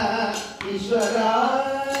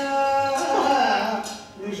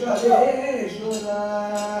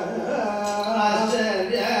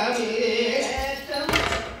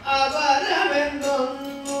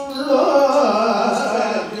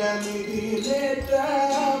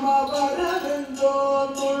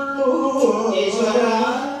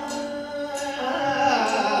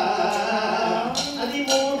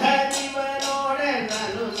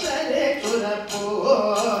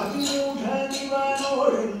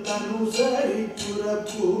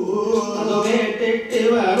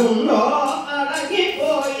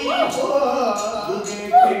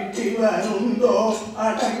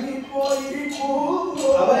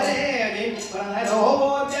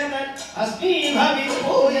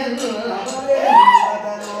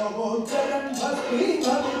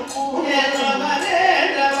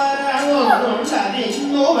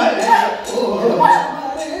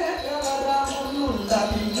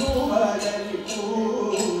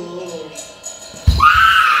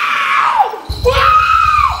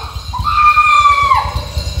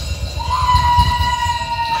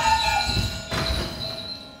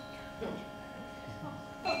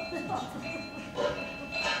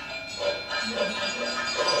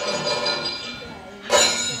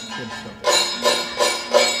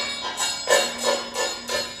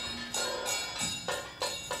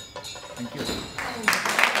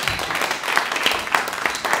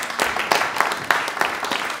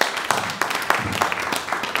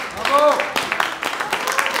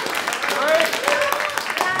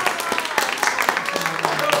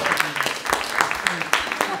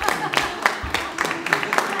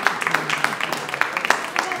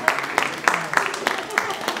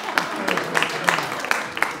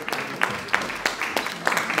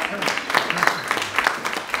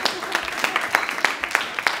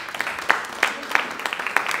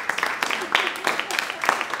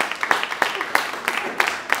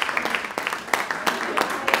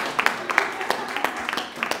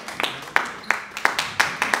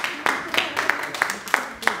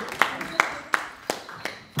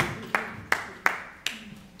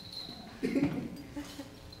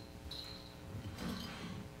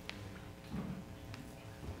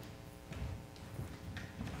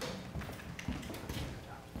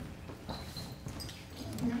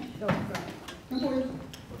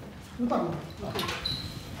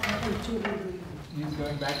He's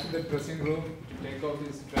going back to the dressing room to take off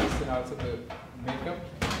his dress and also the makeup,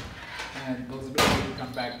 and possibly he will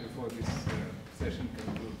come back before this session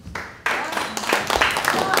concludes.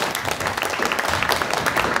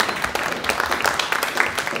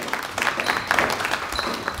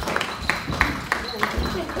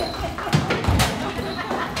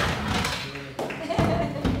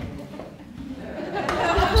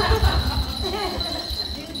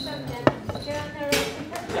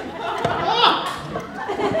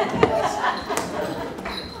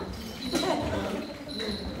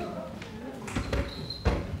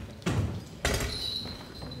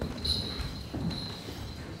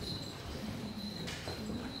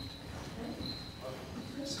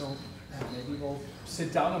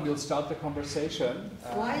 Sit down and we'll start the conversation.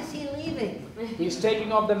 Why is he leaving? He's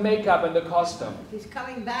taking off the makeup and the costume. He's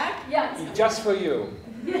coming back? Yes. Just for you.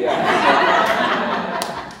 Yeah.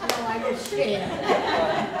 No, I was scared.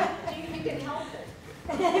 You can help it.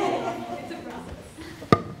 It's a process.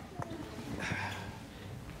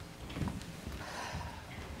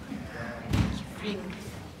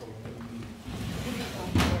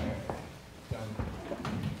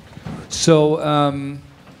 So,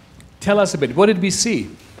 tell us a bit. What did we see?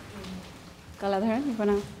 Kaladharan, you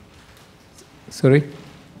wanna? Sorry?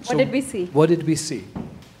 What did we see? What did we see?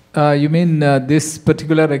 You mean this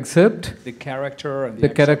particular excerpt? The character and The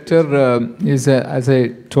character is, as I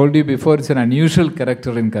told you before, it's an unusual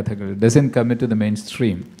character in Kathakali. It doesn't come into the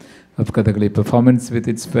mainstream of Kathakali performance with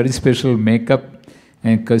its very special makeup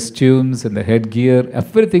and costumes and the headgear.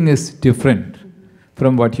 Everything is different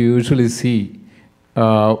from what you usually see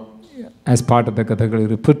as part of the Kathakali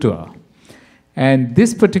repertoire. And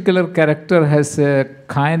this particular character has a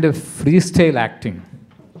kind of freestyle acting.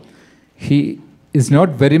 He is not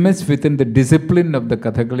very much within the discipline of the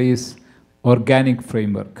Kathakali's organic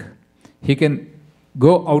framework. He can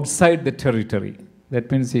go outside the territory. That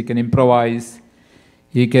means he can improvise.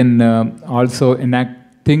 He can also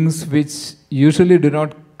enact things which usually do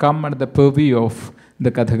not come under the purview of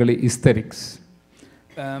the Kathakali aesthetics.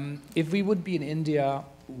 If we would be in India,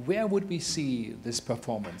 where would we see this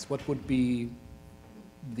performance? What would be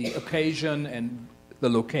the occasion and the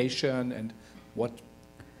location and what?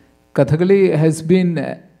 Kathakali has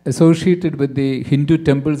been associated with the Hindu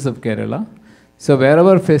temples of Kerala. So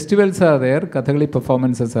wherever festivals are there, Kathakali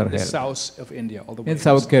performances are The held. south of India, all the way In to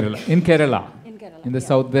South Kerala. In Kerala. In Kerala. In the yeah.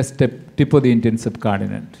 southwest tip of the Indian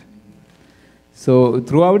subcontinent. So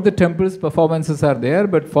throughout the temples, performances are there,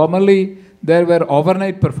 but formerly there were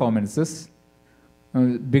overnight performances,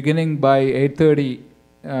 beginning by 8:30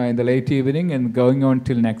 in the late evening and going on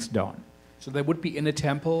till next dawn. So they would be in a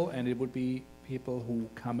temple, and it would be people who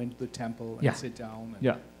come into the temple and Yeah. sit down. And,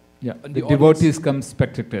 Yeah, yeah. And The the devotees come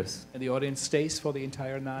spectators. and the audience stays for the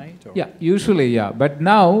entire night? Or? Yeah, usually, yeah. But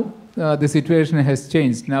now the situation has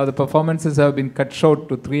changed. Now the performances have been cut short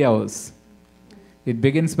to 3 hours. It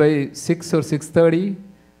begins by 6 or 6:30,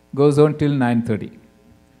 goes on till 9:30.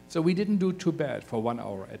 So we didn't do too bad for 1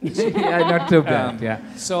 hour at least. Yeah, not too bad. Yeah.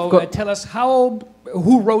 So Go- tell us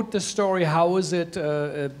who wrote the story? How is it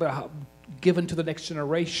given to the next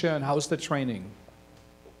generation? How's the training?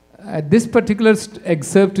 This particular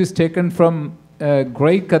excerpt is taken from a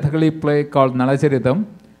great Kathakali play called Nalacharitam,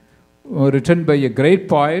 written by a great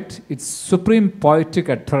poet. It's supreme poetic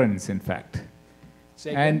utterance, in fact.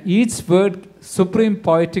 Say And again? each word, supreme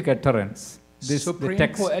poetic utterance. This Supreme the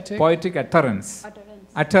text, poetic? poetic utterance. Utterance.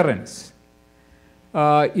 Utterance.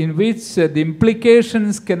 In which the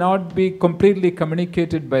implications cannot be completely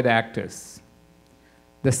communicated by the actors.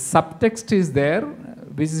 The subtext is there,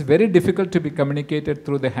 which is very difficult to be communicated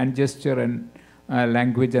through the hand gesture and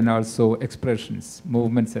language and also expressions,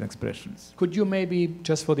 movements and expressions. Could you maybe,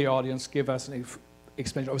 just for the audience, give us an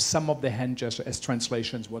explanation of some of the hand gestures as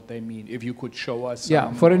translations, what they mean? If you could show us.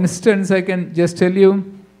 Yeah, for instance, I can just tell you,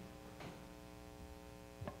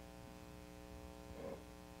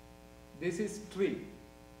 this is tree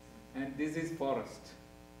and this is forest.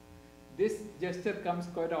 This gesture comes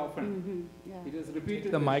quite often. Mm-hmm. Yeah. It is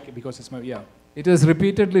repeated. the mic because it's my, yeah. It was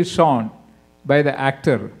repeatedly shown by the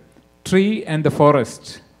actor, tree and the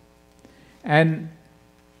forest. And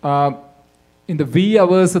in the wee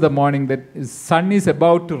hours of the morning, the sun is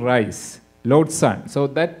about to rise, Lord Sun. So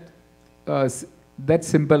that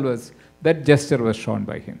symbol was, that gesture was shown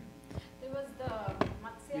by him. There was the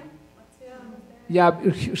Matsya. Matsya was there. Yeah,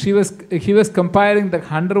 he was comparing, the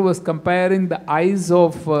hunter was comparing the eyes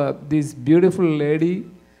of this beautiful lady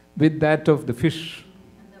with that of the fish.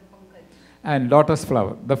 And lotus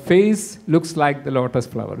flower. The face looks like the lotus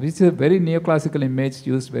flower, which is a very neoclassical image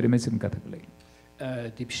used very much in Kathakali.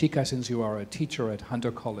 Deepshika, since you are a teacher at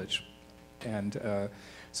Hunter College, and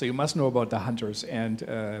so you must know about the hunters, and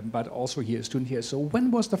but also here, a student here. So when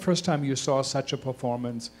was the first time you saw such a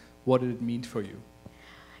performance? What did it mean for you?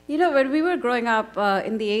 You know, when we were growing up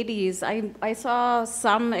in the 80s, I saw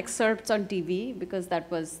some excerpts on TV because that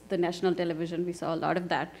was the national television. We saw a lot of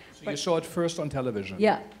that. So you saw it first on television?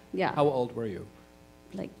 Yeah, yeah. How old were you?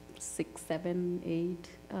 Like 6, 7, 8.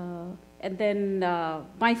 And then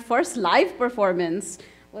my first live performance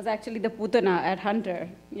was actually the Putana at Hunter.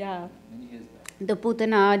 Yeah. Many years back. The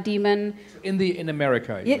Putana demon. In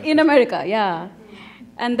America? In America, yeah.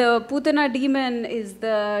 And the Putana demon is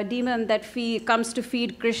the demon that comes to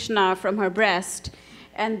feed Krishna from her breast.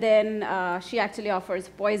 And then she actually offers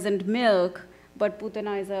poisoned milk, but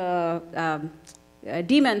Putana is a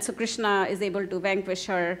demon, so Krishna is able to vanquish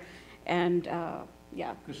her and,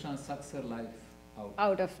 yeah. Krishna sucks her life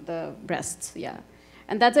Out of the breasts, yeah.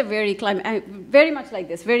 And that's a very much like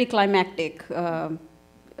this, very climactic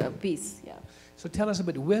piece, yeah. So tell us a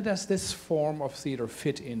bit, where does this form of theater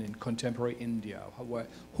fit in contemporary India?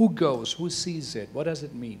 Who goes? Who sees it? What does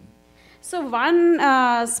it mean? So one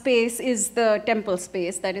space is the temple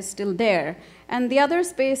space that is still there. And the other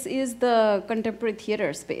space is the contemporary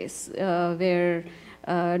theater space where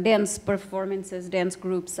dance performances, dance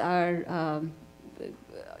groups are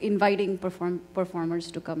inviting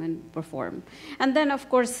performers to come and perform. And then, of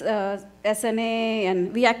course, SNA,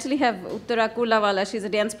 and we actually have Uttara Kulawala. She's a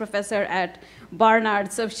dance professor at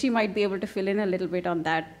Barnard, so she might be able to fill in a little bit on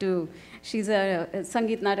that, too. She's a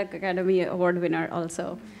Sangeet Natak Academy Award winner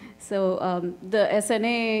also. So the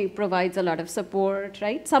SNA provides a lot of support,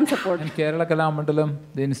 right? Some support. And Kerala Kalamandalam,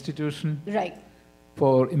 the institution Right.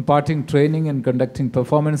 for imparting training and conducting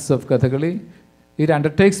performances of Kathakali, it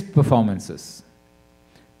undertakes performances.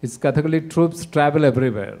 Its Kathakali troops travel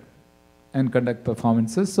everywhere and conduct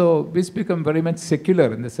performances, so which become very much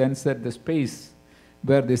secular in the sense that the space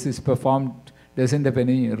where this is performed doesn't have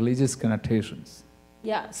any religious connotations.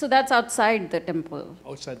 Yeah, so that's outside the temple.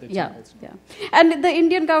 Outside the Yeah, temples? yeah. And the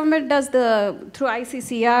Indian government does through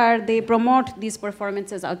ICCR, they promote these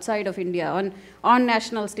performances outside of India on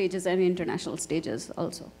national stages and international stages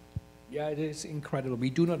also. Yeah, it is incredible. We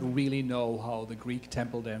do not really know how the Greek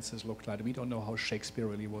temple dances looked like. We don't know how Shakespeare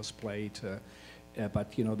really was played.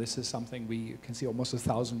 But you know, this is something we can see almost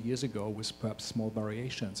 1,000 years ago with perhaps small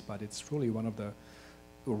variations, but it's truly one of the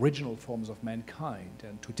original forms of mankind,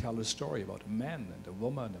 and to tell a story about a man and a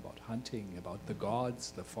woman, about hunting, about the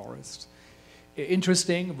gods, the forest.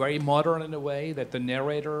 Interesting, very modern in a way, that the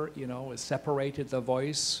narrator, you know, has separated the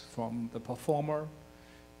voice from the performer.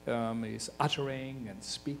 Is uttering and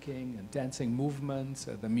speaking and dancing movements.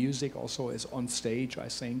 The music also is on stage, I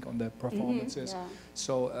think, on the performances. Yeah.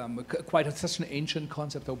 So quite such an ancient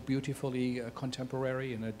concept, though beautifully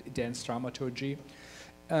contemporary in a dance dramaturgy.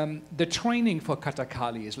 The training for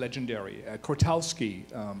Kathakali is legendary. Kurtowski,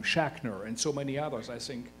 Schachner, and so many others, I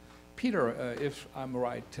think. Peter, if I'm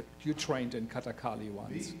right, you trained in Kathakali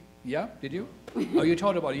once. Me? Yeah, did you? Oh, you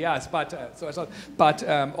told about it, yes, but so I thought,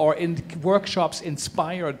 or in workshops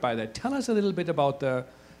inspired by that. Tell us a little bit about the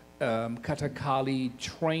Kathakali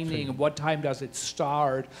training. What time does it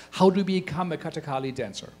start? How do you become a Kathakali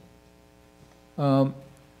dancer?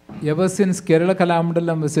 Ever since Kerala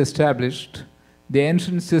Kalamandalam was established, the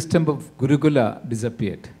ancient system of Gurukula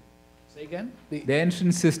disappeared. Say again? The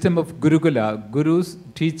ancient system of Gurukula, guru's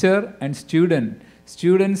teacher and student.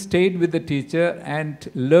 Students stayed with the teacher and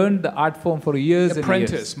learned the art form for years and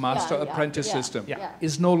years. Master-apprentice system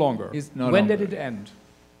is no longer. When did it end?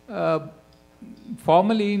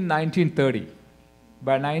 Formally in 1930.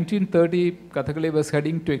 By 1930, Kathakali was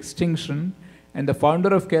heading to extinction, and the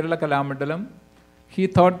founder of Kerala Kalamandalam, he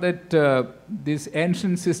thought that this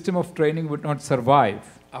ancient system of training would not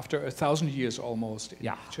survive. After 1,000 years almost, it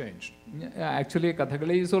changed. Actually,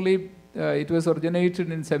 Kathakali is only, it was originated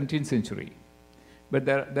in 17th century. But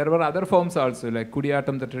there were other forms also, like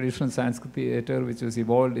Kudiyatam, the traditional Sanskrit theatre, which was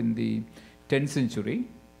evolved in the 10th century.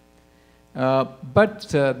 But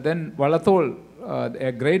then Valathol,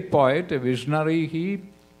 a great poet, a visionary,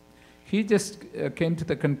 he just came to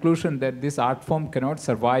the conclusion that this art form cannot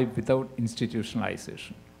survive without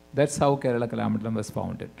institutionalization. That's how Kerala Kalamandalam was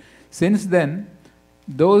founded. Since then,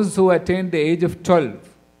 those who attained the age of 12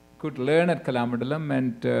 could learn at Kalamandalam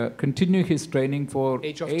and continue his training for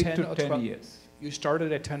 8 to 10 years. You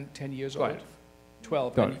started at 10 years old?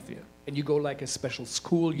 12. And you go like a special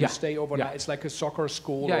school, you stay overnight, it's like a soccer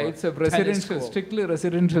school? Yeah, it's a residential, strictly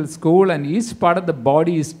residential school, and each part of the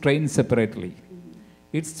body is trained separately.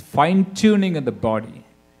 It's fine-tuning of the body,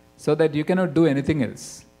 so that you cannot do anything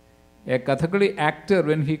else. A Kathakali actor,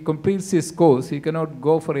 when he completes his course, he cannot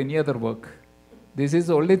go for any other work. This is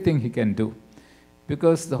the only thing he can do.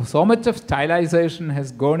 Because so much of stylization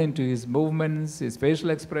has gone into his movements, his facial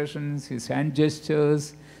expressions, his hand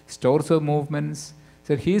gestures, his torso movements.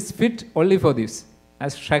 So he is fit only for this.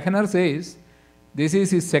 As Schachner says, this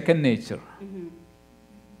is his second nature.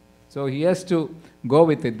 So he has to go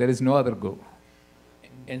with it. There is no other go.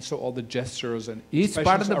 And so all the gestures and each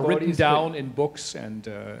part of the are body written is down in books and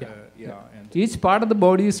each part of the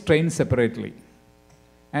body is trained separately.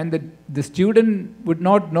 And the student would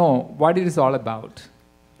not know what it is all about.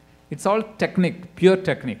 It's all technique, pure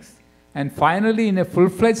techniques. And finally, in a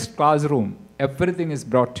full-fledged classroom, everything is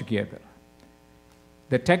brought together.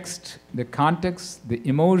 The text, the context, the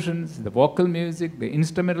emotions, the vocal music, the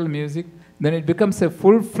instrumental music, then it becomes a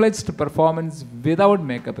full-fledged performance without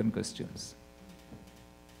makeup and costumes.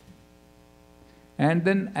 And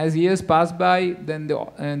then as years pass by, then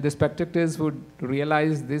the spectators would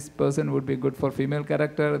realize this person would be good for female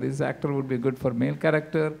character, this actor would be good for male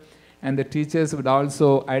character, and the teachers would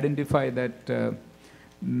also identify that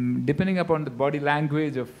depending upon the body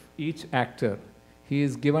language of each actor, he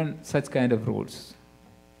is given such kind of roles.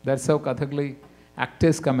 That's how Kathakali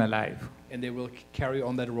actors come alive. And they will carry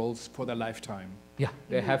on that roles for their lifetime. Yeah,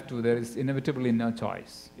 they have to. There is inevitably no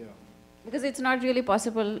choice. Yeah. Because it's not really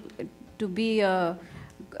possible to be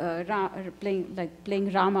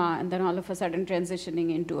playing Rama and then all of a sudden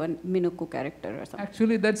transitioning into a Minukku character or something.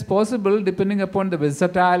 Actually, that's possible depending upon the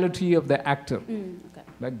versatility of the actor. Okay.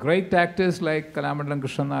 Like great actors like Kalamandalam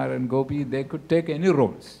Krishnanair and Gopi, they could take any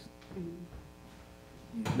roles.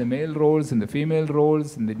 The male roles and the female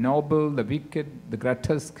roles, and the noble, the wicked, the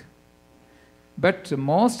grotesque. But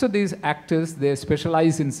most of these actors, they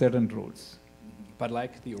specialize in certain roles. But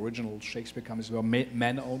like the original Shakespeare comes, well,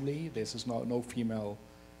 men only. This is no female.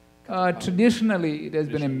 Traditionally, it has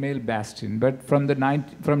been a male bastion, but from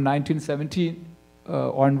 1970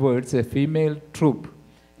 onwards, a female troupe,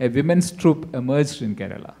 a women's troupe emerged in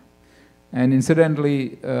Kerala. And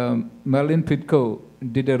incidentally, Merlin Pitko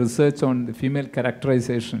did a research on the female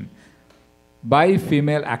characterization by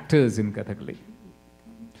female actors in Kathakali.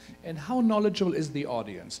 And how knowledgeable is the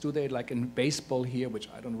audience? Do they, like in baseball here, which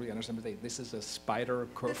I don't really understand, but this is a spider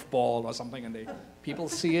curveball or something, and people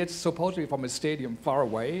see it supposedly from a stadium far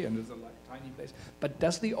away, and there's a tiny tiny place. But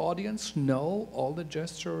does the audience know all the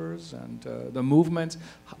gestures and the movements?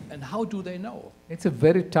 And how do they know? It's a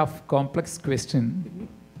very tough, complex question.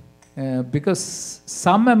 Because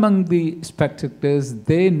some among the spectators,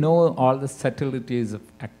 they know all the subtleties of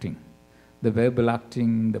acting. The verbal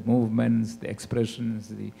acting, the movements, the expressions,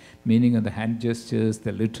 the meaning of the hand gestures,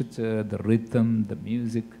 the literature, the rhythm, the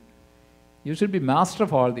music. You should be master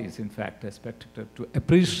of all these, in fact, as spectator, to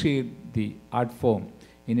appreciate the art form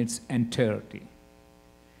in its entirety.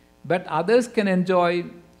 But others can enjoy,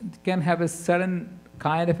 can have a certain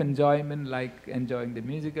kind of enjoyment, like enjoying the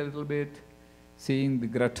music a little bit, seeing the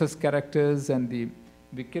grotesque characters and the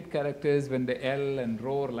wicked characters when they yell and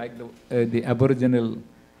roar like the aboriginal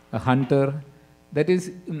hunter.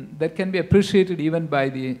 That can be appreciated even by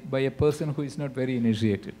a person who is not very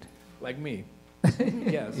initiated. Like me.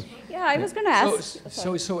 Yes. Yeah, I was going to ask.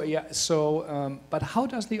 But how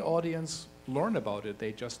does the audience learn about it?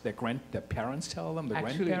 Their parents tell them,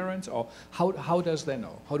 grandparents, or how does they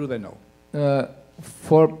know? How do they know?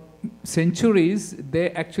 For centuries, they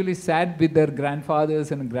actually sat with their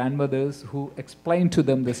grandfathers and grandmothers who explained to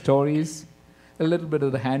them the stories, a little bit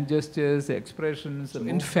of the hand gestures, the expressions. So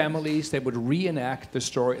in families, they would reenact the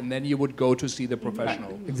story, and then you would go to see the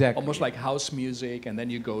professional. Exactly. Almost like house music, and then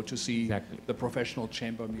you go to see the professional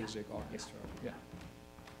chamber music orchestra. Yeah.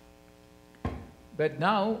 But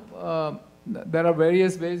now, there are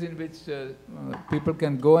various ways in which people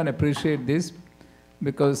can go and appreciate this,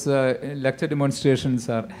 because lecture demonstrations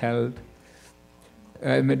are held.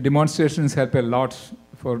 Demonstrations help a lot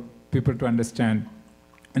for people to understand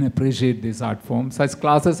and appreciate this art form. Such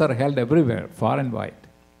classes are held everywhere, far and wide,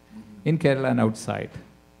 in Kerala and outside.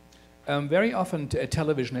 Very often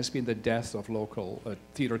television has been the death of local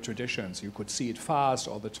theater traditions. You could see it fast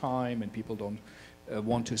all the time, and people don't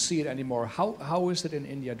want to see it anymore. How is it in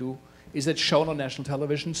India? Is it shown on national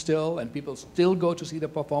television still, and people still go to see the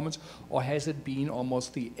performance, or has it been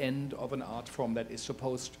almost the end of an art form that is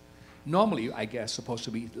normally, I guess, supposed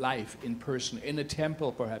to be live, in person, in a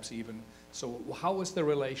temple perhaps even? So how is the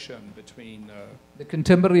relation between... the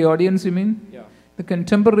contemporary audience, you mean? Yeah. The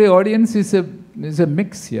contemporary audience is a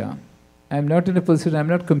mix, yeah. I'm not in a position, I'm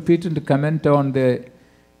not competent to comment on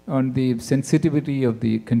the sensitivity of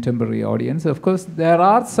the contemporary audience. Of course, there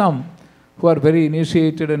are some who are very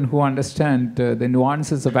initiated and who understand the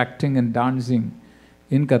nuances of acting and dancing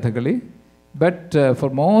in Kathakali. But for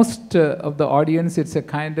most of the audience, it's a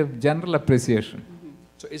kind of general appreciation.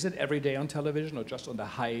 So is it every day on television, or just on the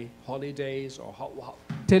high holidays, or how?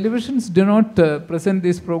 Televisions do not present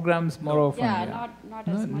these programs more often. Yeah, not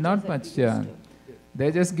as much. Not much, yeah.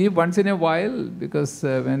 They just give once in a while, because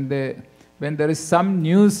when there is some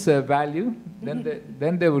news value,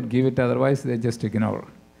 then they would give it, otherwise they just ignore.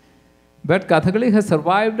 But Kathakali has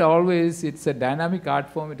survived always. It's a dynamic art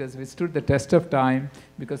form. It has withstood the test of time,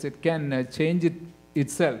 because it can change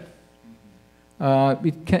itself.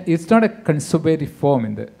 It's not a conservative form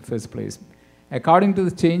in the first place. According to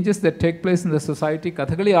the changes that take place in the society,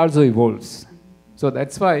 Kathakali also evolves. So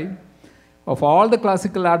that's why, of all the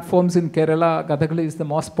classical art forms in Kerala, Kathakali is the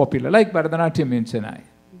most popular, like Bharatanatyam in Chennai.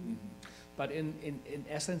 But in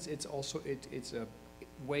essence, it's a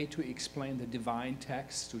way to explain the divine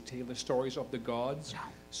text, to tell the stories of the gods.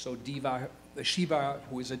 So Shiva,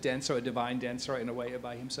 who is a dancer, a divine dancer in a way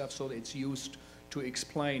by himself, so it's used to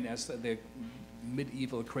explain as the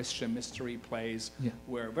medieval Christian mystery plays,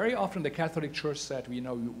 where very often the Catholic Church said,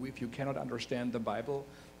 if you cannot understand the Bible,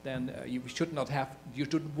 then you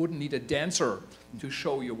wouldn't need a dancer to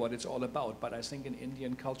show you what it's all about. But I think in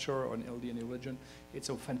Indian culture or in Indian religion, it's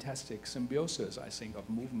a fantastic symbiosis, I think, of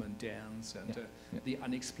movement, dance, and the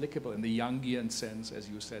unexplicable in the Jungian sense, as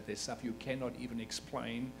you said, there's stuff you cannot even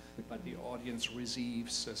explain, but the audience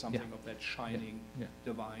receives something of that shining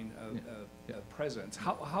divine presence.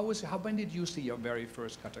 When did you see your very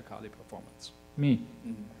first Kathakali performance? Me?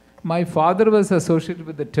 Mm-hmm. My father was associated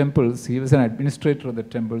with the temples. He was an administrator of the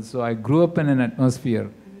temples. So I grew up in an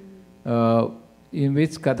atmosphere in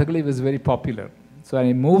which Kathakali was very popular. So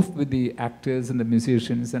I moved with the actors and the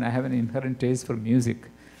musicians, and I have an inherent taste for music.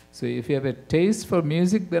 So if you have a taste for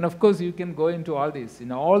music, then of course you can go into all these,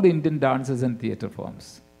 all the Indian dances and theatre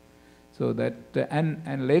forms. So that,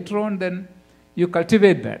 and later on then you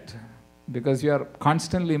cultivate that, because you are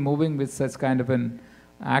constantly moving with such kind of an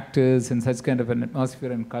actors and such kind of an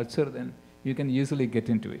atmosphere and culture, then you can usually get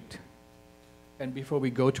into it. And before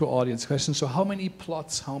we go to audience questions, so how many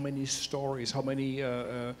plots, how many stories, how many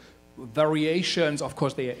variations? Of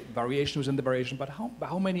course, the variation was in the variation, but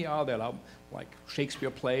how many are there? Like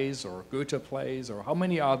Shakespeare plays or Goethe plays, or how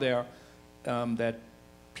many are there that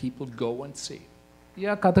people go and see?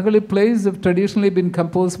 Yeah, Kathakali plays have traditionally been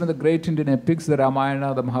composed from the great Indian epics, the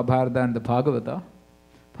Ramayana, the Mahabharata, and the Bhagavata.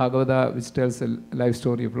 Bhagavata, which tells a life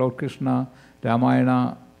story of Lord Krishna.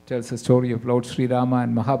 Ramayana tells a story of Lord Sri Rama,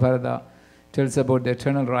 and Mahabharata tells about the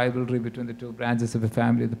eternal rivalry between the two branches of a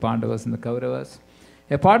family, the Pandavas and the Kauravas.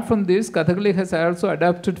 Apart from this, Kathakali has also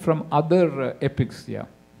adapted from other epics, yeah.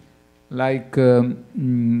 Like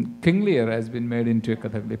King Lear has been made into a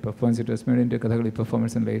Kathakali performance. It was made into a Kathakali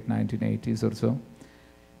performance in late 1980s or so.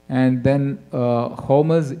 And then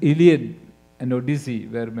Homer's Iliad and Odyssey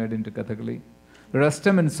were made into Kathakali.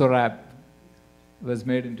 Rustam and Sorab was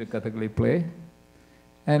made into a Kathakali play.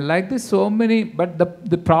 And like this, so many, but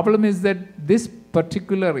the problem is that this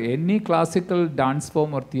particular, any classical dance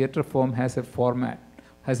form or theatre form has a format,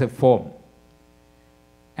 has a form.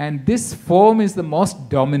 And this form is the most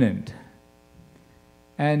dominant.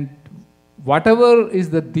 And whatever is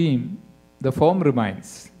the theme, the form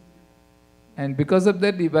remains. And because of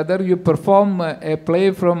that, whether you perform a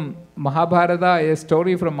play from Mahabharata, a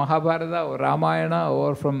story from Mahabharata or Ramayana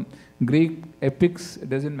or from Greek epics, it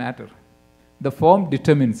doesn't matter. The form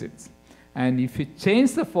determines it. And if you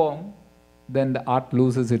change the form, then the art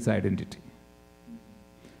loses its identity.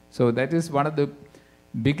 So that is one of the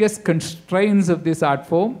biggest constraints of this art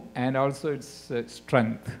form and also its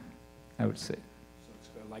strength, I would say. So it's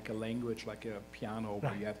like a language, like a piano,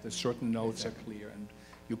 where you have the certain notes are clear and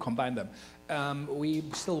you combine them. We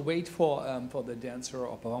still wait for the dancer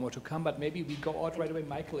or performer to come, but maybe we go out right away.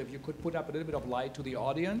 Michael, if you could put up a little bit of light to the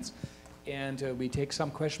audience, and we take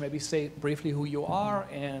some question, maybe say briefly who you are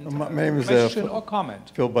and My name is question or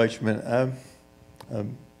comment. Phil Beischman.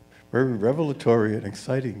 Very revelatory and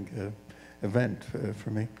exciting event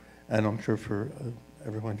for me, and I'm sure for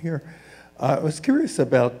everyone here. I was curious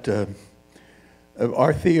about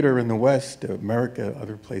our theater in the West, America,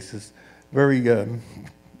 other places, very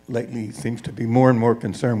lately seems to be more and more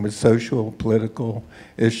concerned with social, political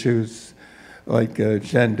issues like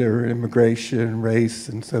gender, immigration, race,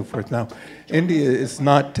 and so forth. Now, India is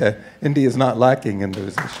not lacking in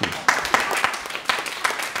those issues.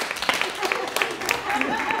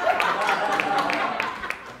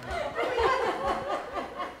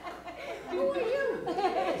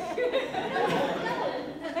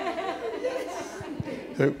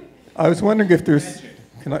 So, I was wondering if there's.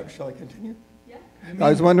 Shall I continue? Yeah. I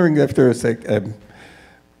was wondering if there's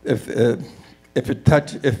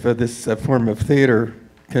if this form of theater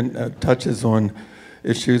touches on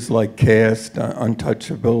issues like caste,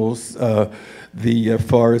 untouchables, the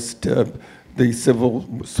forest, the civil,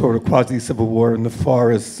 sort of quasi-civil war in the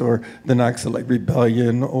forests, or the Naxalite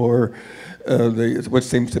rebellion, or what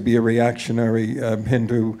seems to be a reactionary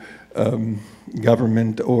Hindu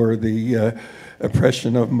government, or the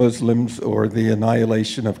oppression of Muslims, or the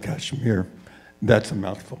annihilation of Kashmir. That's a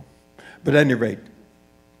mouthful. But at any rate,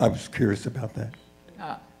 I was curious about that.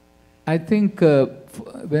 I think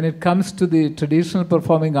when it comes to the traditional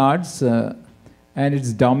performing arts and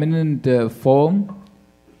its dominant form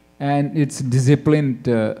and its disciplined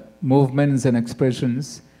movements and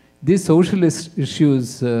expressions, these social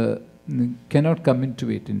issues cannot come into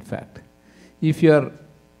it, in fact. If you are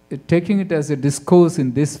taking it as a discourse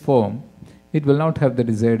in this form, it will not have the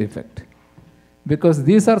desired effect. Because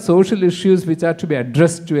these are social issues which are to be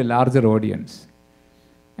addressed to a larger audience.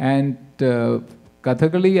 And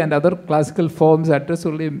Kathakali and other classical forms address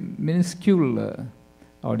only a minuscule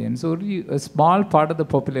audience. Only a small part of the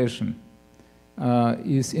population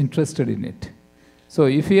is interested in it. So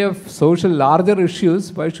if you have social larger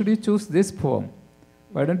issues, why should you choose this form?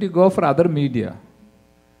 Why don't you go for other media?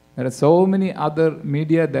 There are so many other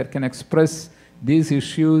media that can express these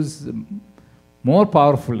issues more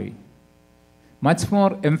powerfully, much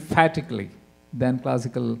more emphatically than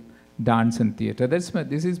classical dance and theatre. This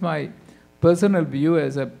is my personal view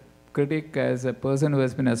as a critic, as a person who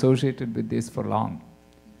has been associated with this for long.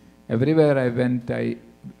 Everywhere I went, I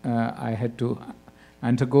had to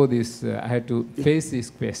undergo this, I had to face these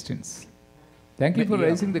questions. Thank you for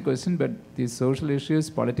raising the question, but these social issues,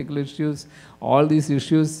 political issues, all these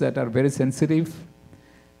issues that are very sensitive,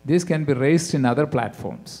 these can be raised in other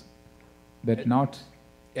platforms, but not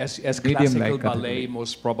as classical ballet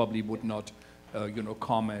most probably would not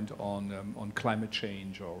comment on climate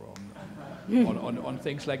change or on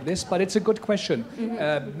things like this, but it's a good question.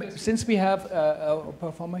 Since we have a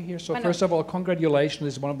performer here, so first of all, congratulations.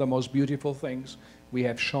 It's one of the most beautiful things we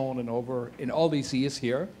have shown in all these years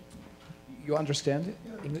here. You understand it?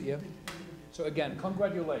 Yeah. So again,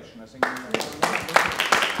 congratulations.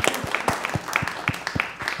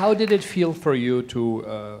 How did it feel for you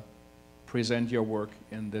to present your work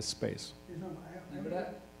in this space?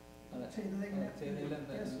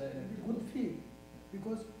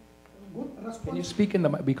 because good response. Can you speak in the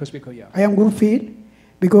because yeah. I am good feel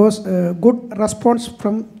because good response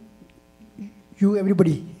from you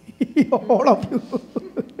everybody, all of you.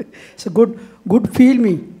 It's a good feel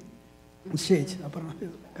me on stage.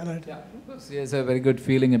 Yeah, he has a very good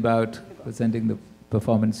feeling about presenting the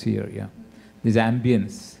performance here. Yeah, this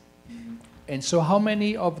ambience. And so, how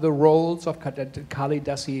many of the roles of Kathakali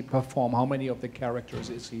does he perform? How many of the characters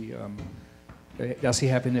does he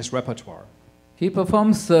have in his repertoire? He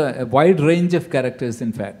performs a wide range of characters,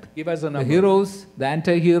 in fact. Give us a number. The heroes, the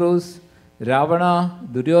anti-heroes, Ravana,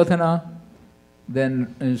 Duryodhana,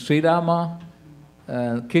 then Sri Rama,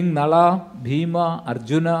 King Nala, Bhima,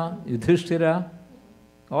 Arjuna, Yudhishthira,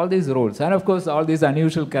 all these roles. And of course, all these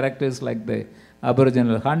unusual characters like the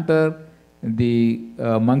Aboriginal hunter, the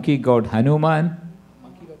monkey god Hanuman.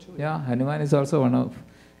 Yeah, Hanuman is also one of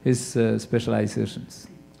his specializations.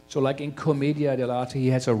 So like in Commedia dell'arte, he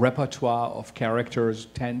has a repertoire of characters,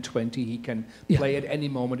 10, 20, he can play at any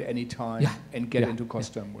moment, any time, and get into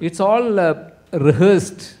costume. It's all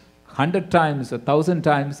rehearsed 100 times, 1,000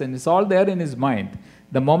 times, and it's all there in his mind.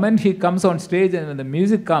 The moment he comes on stage and when the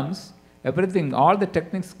music comes, everything, all the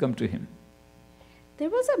techniques come to him. There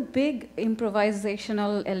was a big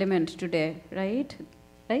improvisational element today, right?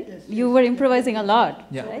 Right? Yes, You were improvising a lot,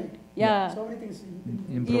 Yeah. right? Yeah. So many things.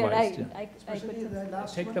 Improvised. Yeah, right. I Especially could, the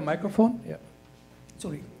last Take one. the microphone. Yeah.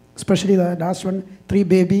 Sorry. Especially the last one, 3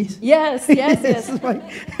 babies. yes, yes, This yes. is my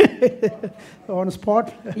on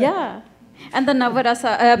spot. Yeah. And the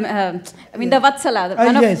Navarasa, I mean the Vatsala,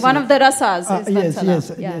 Yes, one of the rasas is Yes,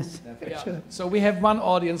 Vatsala. yes. Yeah. So we have one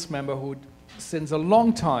audience member who, since a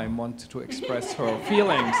long time, wanted to express her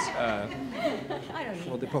feelings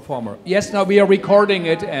for the performer. Yes, now we are recording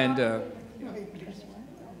it, and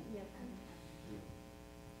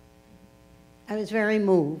I was very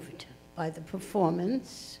moved by the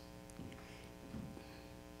performance.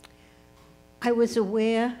 I was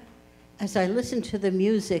aware, as I listened to the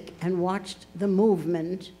music and watched the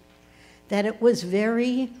movement, that it was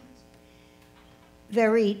very,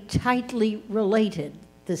 very tightly related,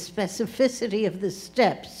 the specificity of the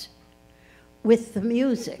steps with the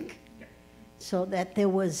music, so that there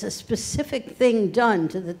was a specific thing done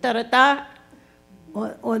to the ta-da-ta,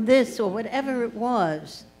 or this, or whatever it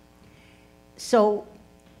was. So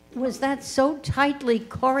was that so tightly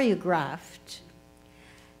choreographed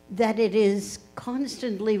that it is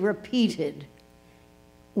constantly repeated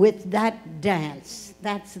with that dance?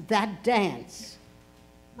 That's that dance.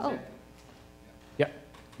 Oh. Yeah,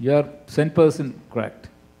 you are 100% correct.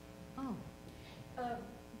 Oh.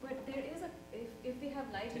 But there is if we have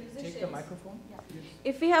live musicians. take the microphone.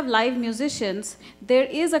 If we have live musicians, there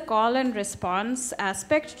is a call and response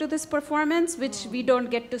aspect to this performance, which we don't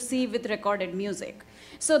get to see with recorded music.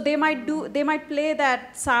 So they might play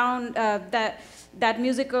that sound, that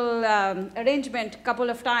musical arrangement a couple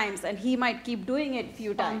of times, and he might keep doing it a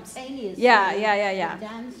few times. Spontaneously, Yeah. the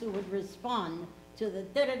dancer would respond to the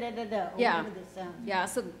da-da-da-da-da, or Yeah. whatever the sound. Yeah,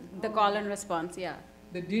 so the call and response, yeah.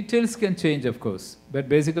 The details can change, of course, but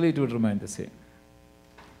basically it would remain the same.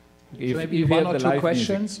 So maybe one or two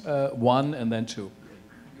questions, one and then two.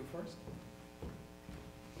 You first.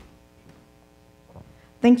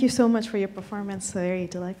 Thank you so much for your performance, very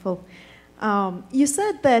delightful. You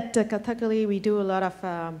said that Kathakali, we do a lot of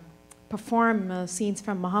perform scenes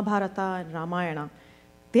from Mahabharata and Ramayana.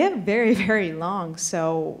 They're very, very long,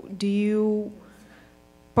 so do you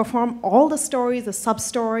perform all the stories, the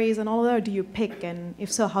sub-stories and all that, or do you pick, and if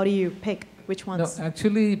so, how do you pick which ones? No,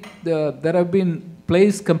 actually, there have been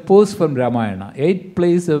plays composed from Ramayana. 8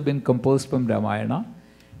 plays have been composed from Ramayana,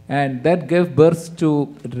 and that gave birth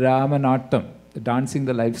to Ramanattam, dancing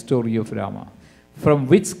the life story of Rama, from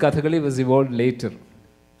which Kathakali was evolved later,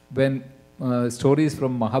 when stories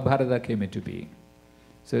from Mahabharata came into being.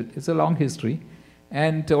 So it's a long history,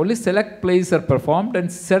 and only select plays are performed, and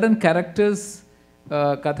certain characters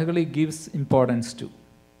Kathakali gives importance to.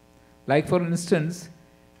 Like for instance,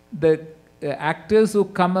 the actors who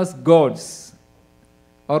come as gods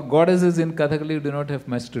or goddesses in Kathakali do not have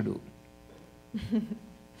much to do.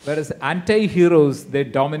 Whereas anti-heroes, they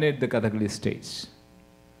dominate the Kathakali stage.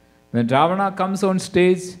 When Ravana comes on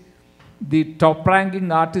stage, the top-ranking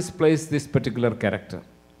artist plays this particular character.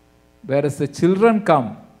 Whereas the children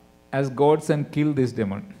come as gods and kill this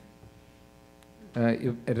demon.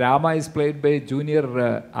 If Rama is played by a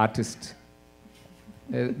junior artist,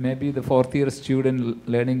 maybe the 4th year student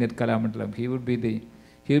learning at Kalamandalam, he would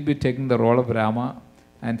be taking the role of Rama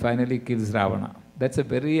and finally kills Ravana. That's a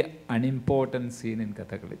very unimportant scene in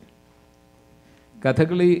Kathakali.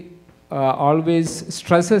 Kathakali always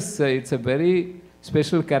stresses, it's a very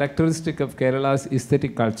special characteristic of Kerala's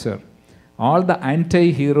aesthetic culture. all the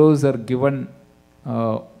anti-heroes are given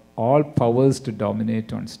all powers to dominate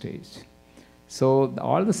on stage. So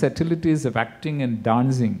all the subtleties of acting and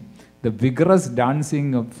dancing, the vigorous dancing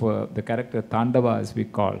of the character Tandava, as we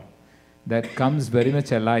call, that comes very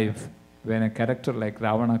much alive when a character like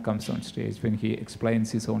Ravana comes on stage, when he explains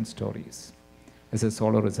his own stories as a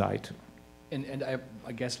solo recital. And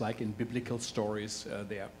I guess like in biblical stories,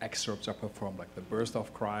 their excerpts are performed, like the birth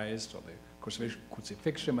of Christ or the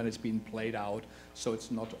crucifixion when it's being played out. So it's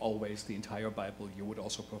not always the entire Bible. You would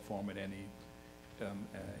also perform in any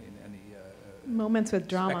moments with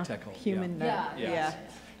drama, spectacle. human. Yeah.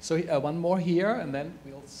 So one more here, and then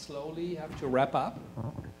we'll slowly have to wrap up.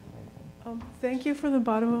 Thank you from the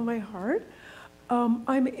bottom of my heart.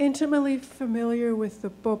 I'm intimately familiar with the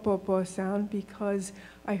po-po-po sound because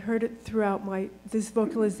I heard it throughout this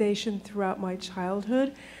vocalization throughout my childhood.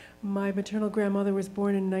 My maternal grandmother was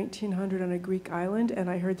born in 1900 on a Greek island, and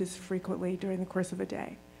I heard this frequently during the course of a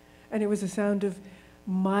day. And it was a sound of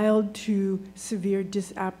mild to severe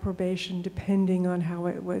disapprobation, depending on how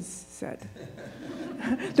it was said.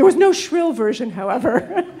 There was no shrill version, however.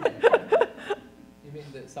 You mean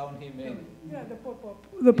the sound he made? Yeah, the po-po.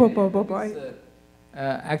 The po-po-po.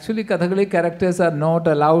 Actually, Kathakali characters are not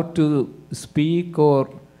allowed to speak or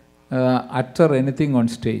utter anything on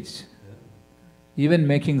stage, even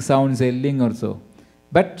making sounds, yelling or so.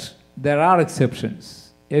 But there are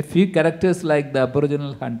exceptions. A few characters like the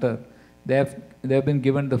Aboriginal hunter, they have been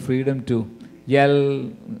given the freedom to yell,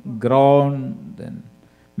 groan, then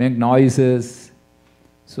make noises.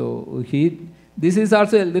 So this is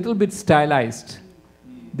also a little bit stylized.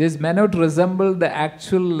 This may not resemble the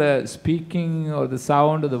actual speaking or the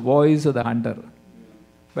sound or the voice of the hunter,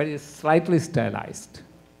 but it's slightly stylized.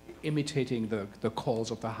 Imitating the calls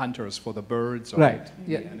of the hunters for the birds. Or Right,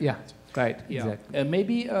 yeah, right, yeah. exactly.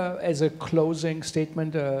 Maybe as a closing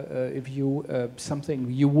statement, if you, something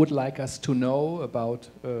you would like us to know about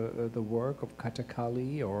the work of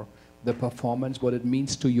Kathakali or the performance, what it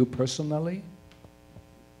means to you personally?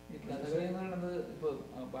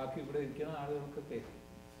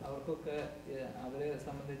 അവർക്കൊക്കെ അവരെ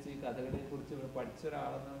സംബന്ധിച്ച് ഈ കഥകളിയെക്കുറിച്ച് ഇവിടെ പഠിച്ച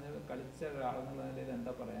ഒരാളെന്ന് കളിച്ച ഒരാളെന്നുള്ള നിലയിൽ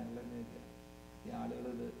എന്താ പറയാനുള്ളതെന്ന് ചോദിച്ചാൽ ഈ ആളുകൾ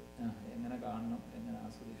ഇത് എങ്ങനെ കാണണം, എങ്ങനെ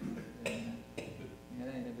ആസ്വദിക്കണം, എങ്ങനെ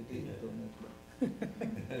അതിനെപ്പറ്റി തോന്നിയിട്ടുള്ളത്.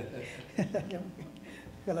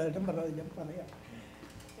 കലാകാരൻ പറഞ്ഞത് ഞാൻ പറയാം.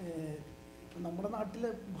 നമ്മുടെ നാട്ടിൽ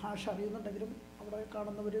ഭാഷ അറിയുന്നുണ്ടെങ്കിലും അവിടെ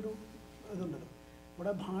കാണുന്നവരൊരു ഇതുണ്ടല്ലോ.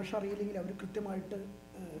 ഇവിടെ ഭാഷ അറിയില്ലെങ്കിൽ അവർ കൃത്യമായിട്ട്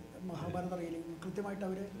മഹാഭാരതം അറിയില്ലെങ്കിൽ കൃത്യമായിട്ട്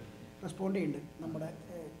അവർ റെസ്പോണ്ട് ചെയ്യുന്നുണ്ട്. നമ്മുടെ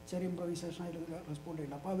ചെറിയ ഇംപ്രൊവൈസേഷൻ ആയാലും റെസ്പോണ്ട്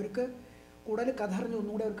ചെയ്യുന്നുണ്ട്. അപ്പോൾ അവർക്ക് കൂടുതൽ കഥ അറിഞ്ഞ്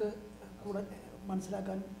ഒന്നുകൂടെ അവർക്ക് കൂടെ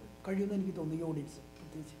മനസ്സിലാക്കാൻ കഴിയുമെന്ന് എനിക്ക് തോന്നുന്നു ഈ ഓഡിയൻസ്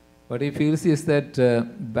പ്രത്യേകിച്ച്. What he feels is that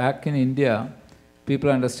back in India, people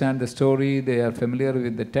understand the story, they are familiar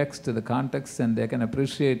with the text, the context, and they can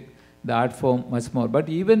appreciate the art form much more. But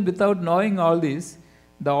even without knowing all this,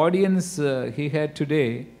 the audience he had today,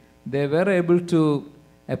 they were able to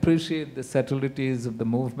appreciate the subtleties of the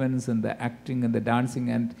movements and the acting and the dancing.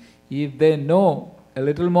 And if they know a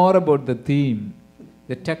little more about the theme,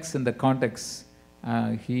 the text and the context,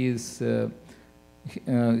 he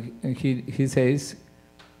says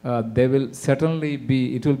they will certainly be,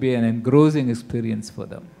 it will be an engrossing experience for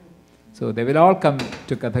them. So they will all come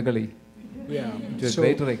to Kathakali to a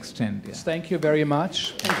greater extent. Yeah. Thank you very much.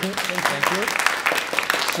 Thank you. Thank you.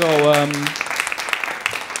 So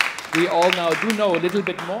we all now do know a little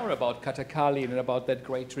bit more about Kathakali and about that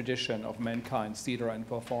great tradition of mankind's theater and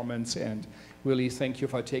performance, and really thank you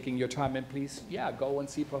for taking your time. And please, go and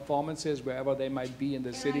see performances wherever they might be in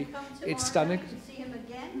the city. It's stunning. See him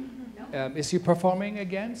again? Is he performing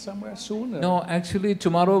again somewhere soon? No, actually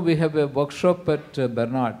tomorrow we have a workshop at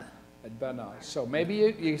Bernard. At Bernard. So maybe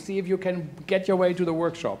you see if you can get your way to the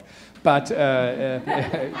workshop. But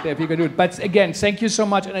if you can do it. But again, thank you so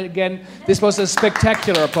much. And again, this was a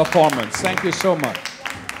spectacular performance. Thank you so much.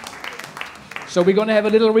 So we're going to have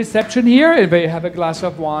a little reception here. And we have a glass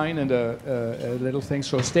of wine and a little thing.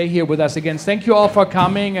 So stay here with us again. Thank you all for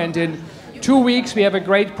coming. And in 2 weeks, we have a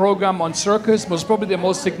great program on circus. Most probably the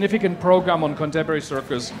most significant program on contemporary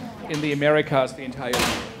circus in the Americas the entire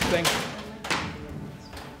year. Thank you.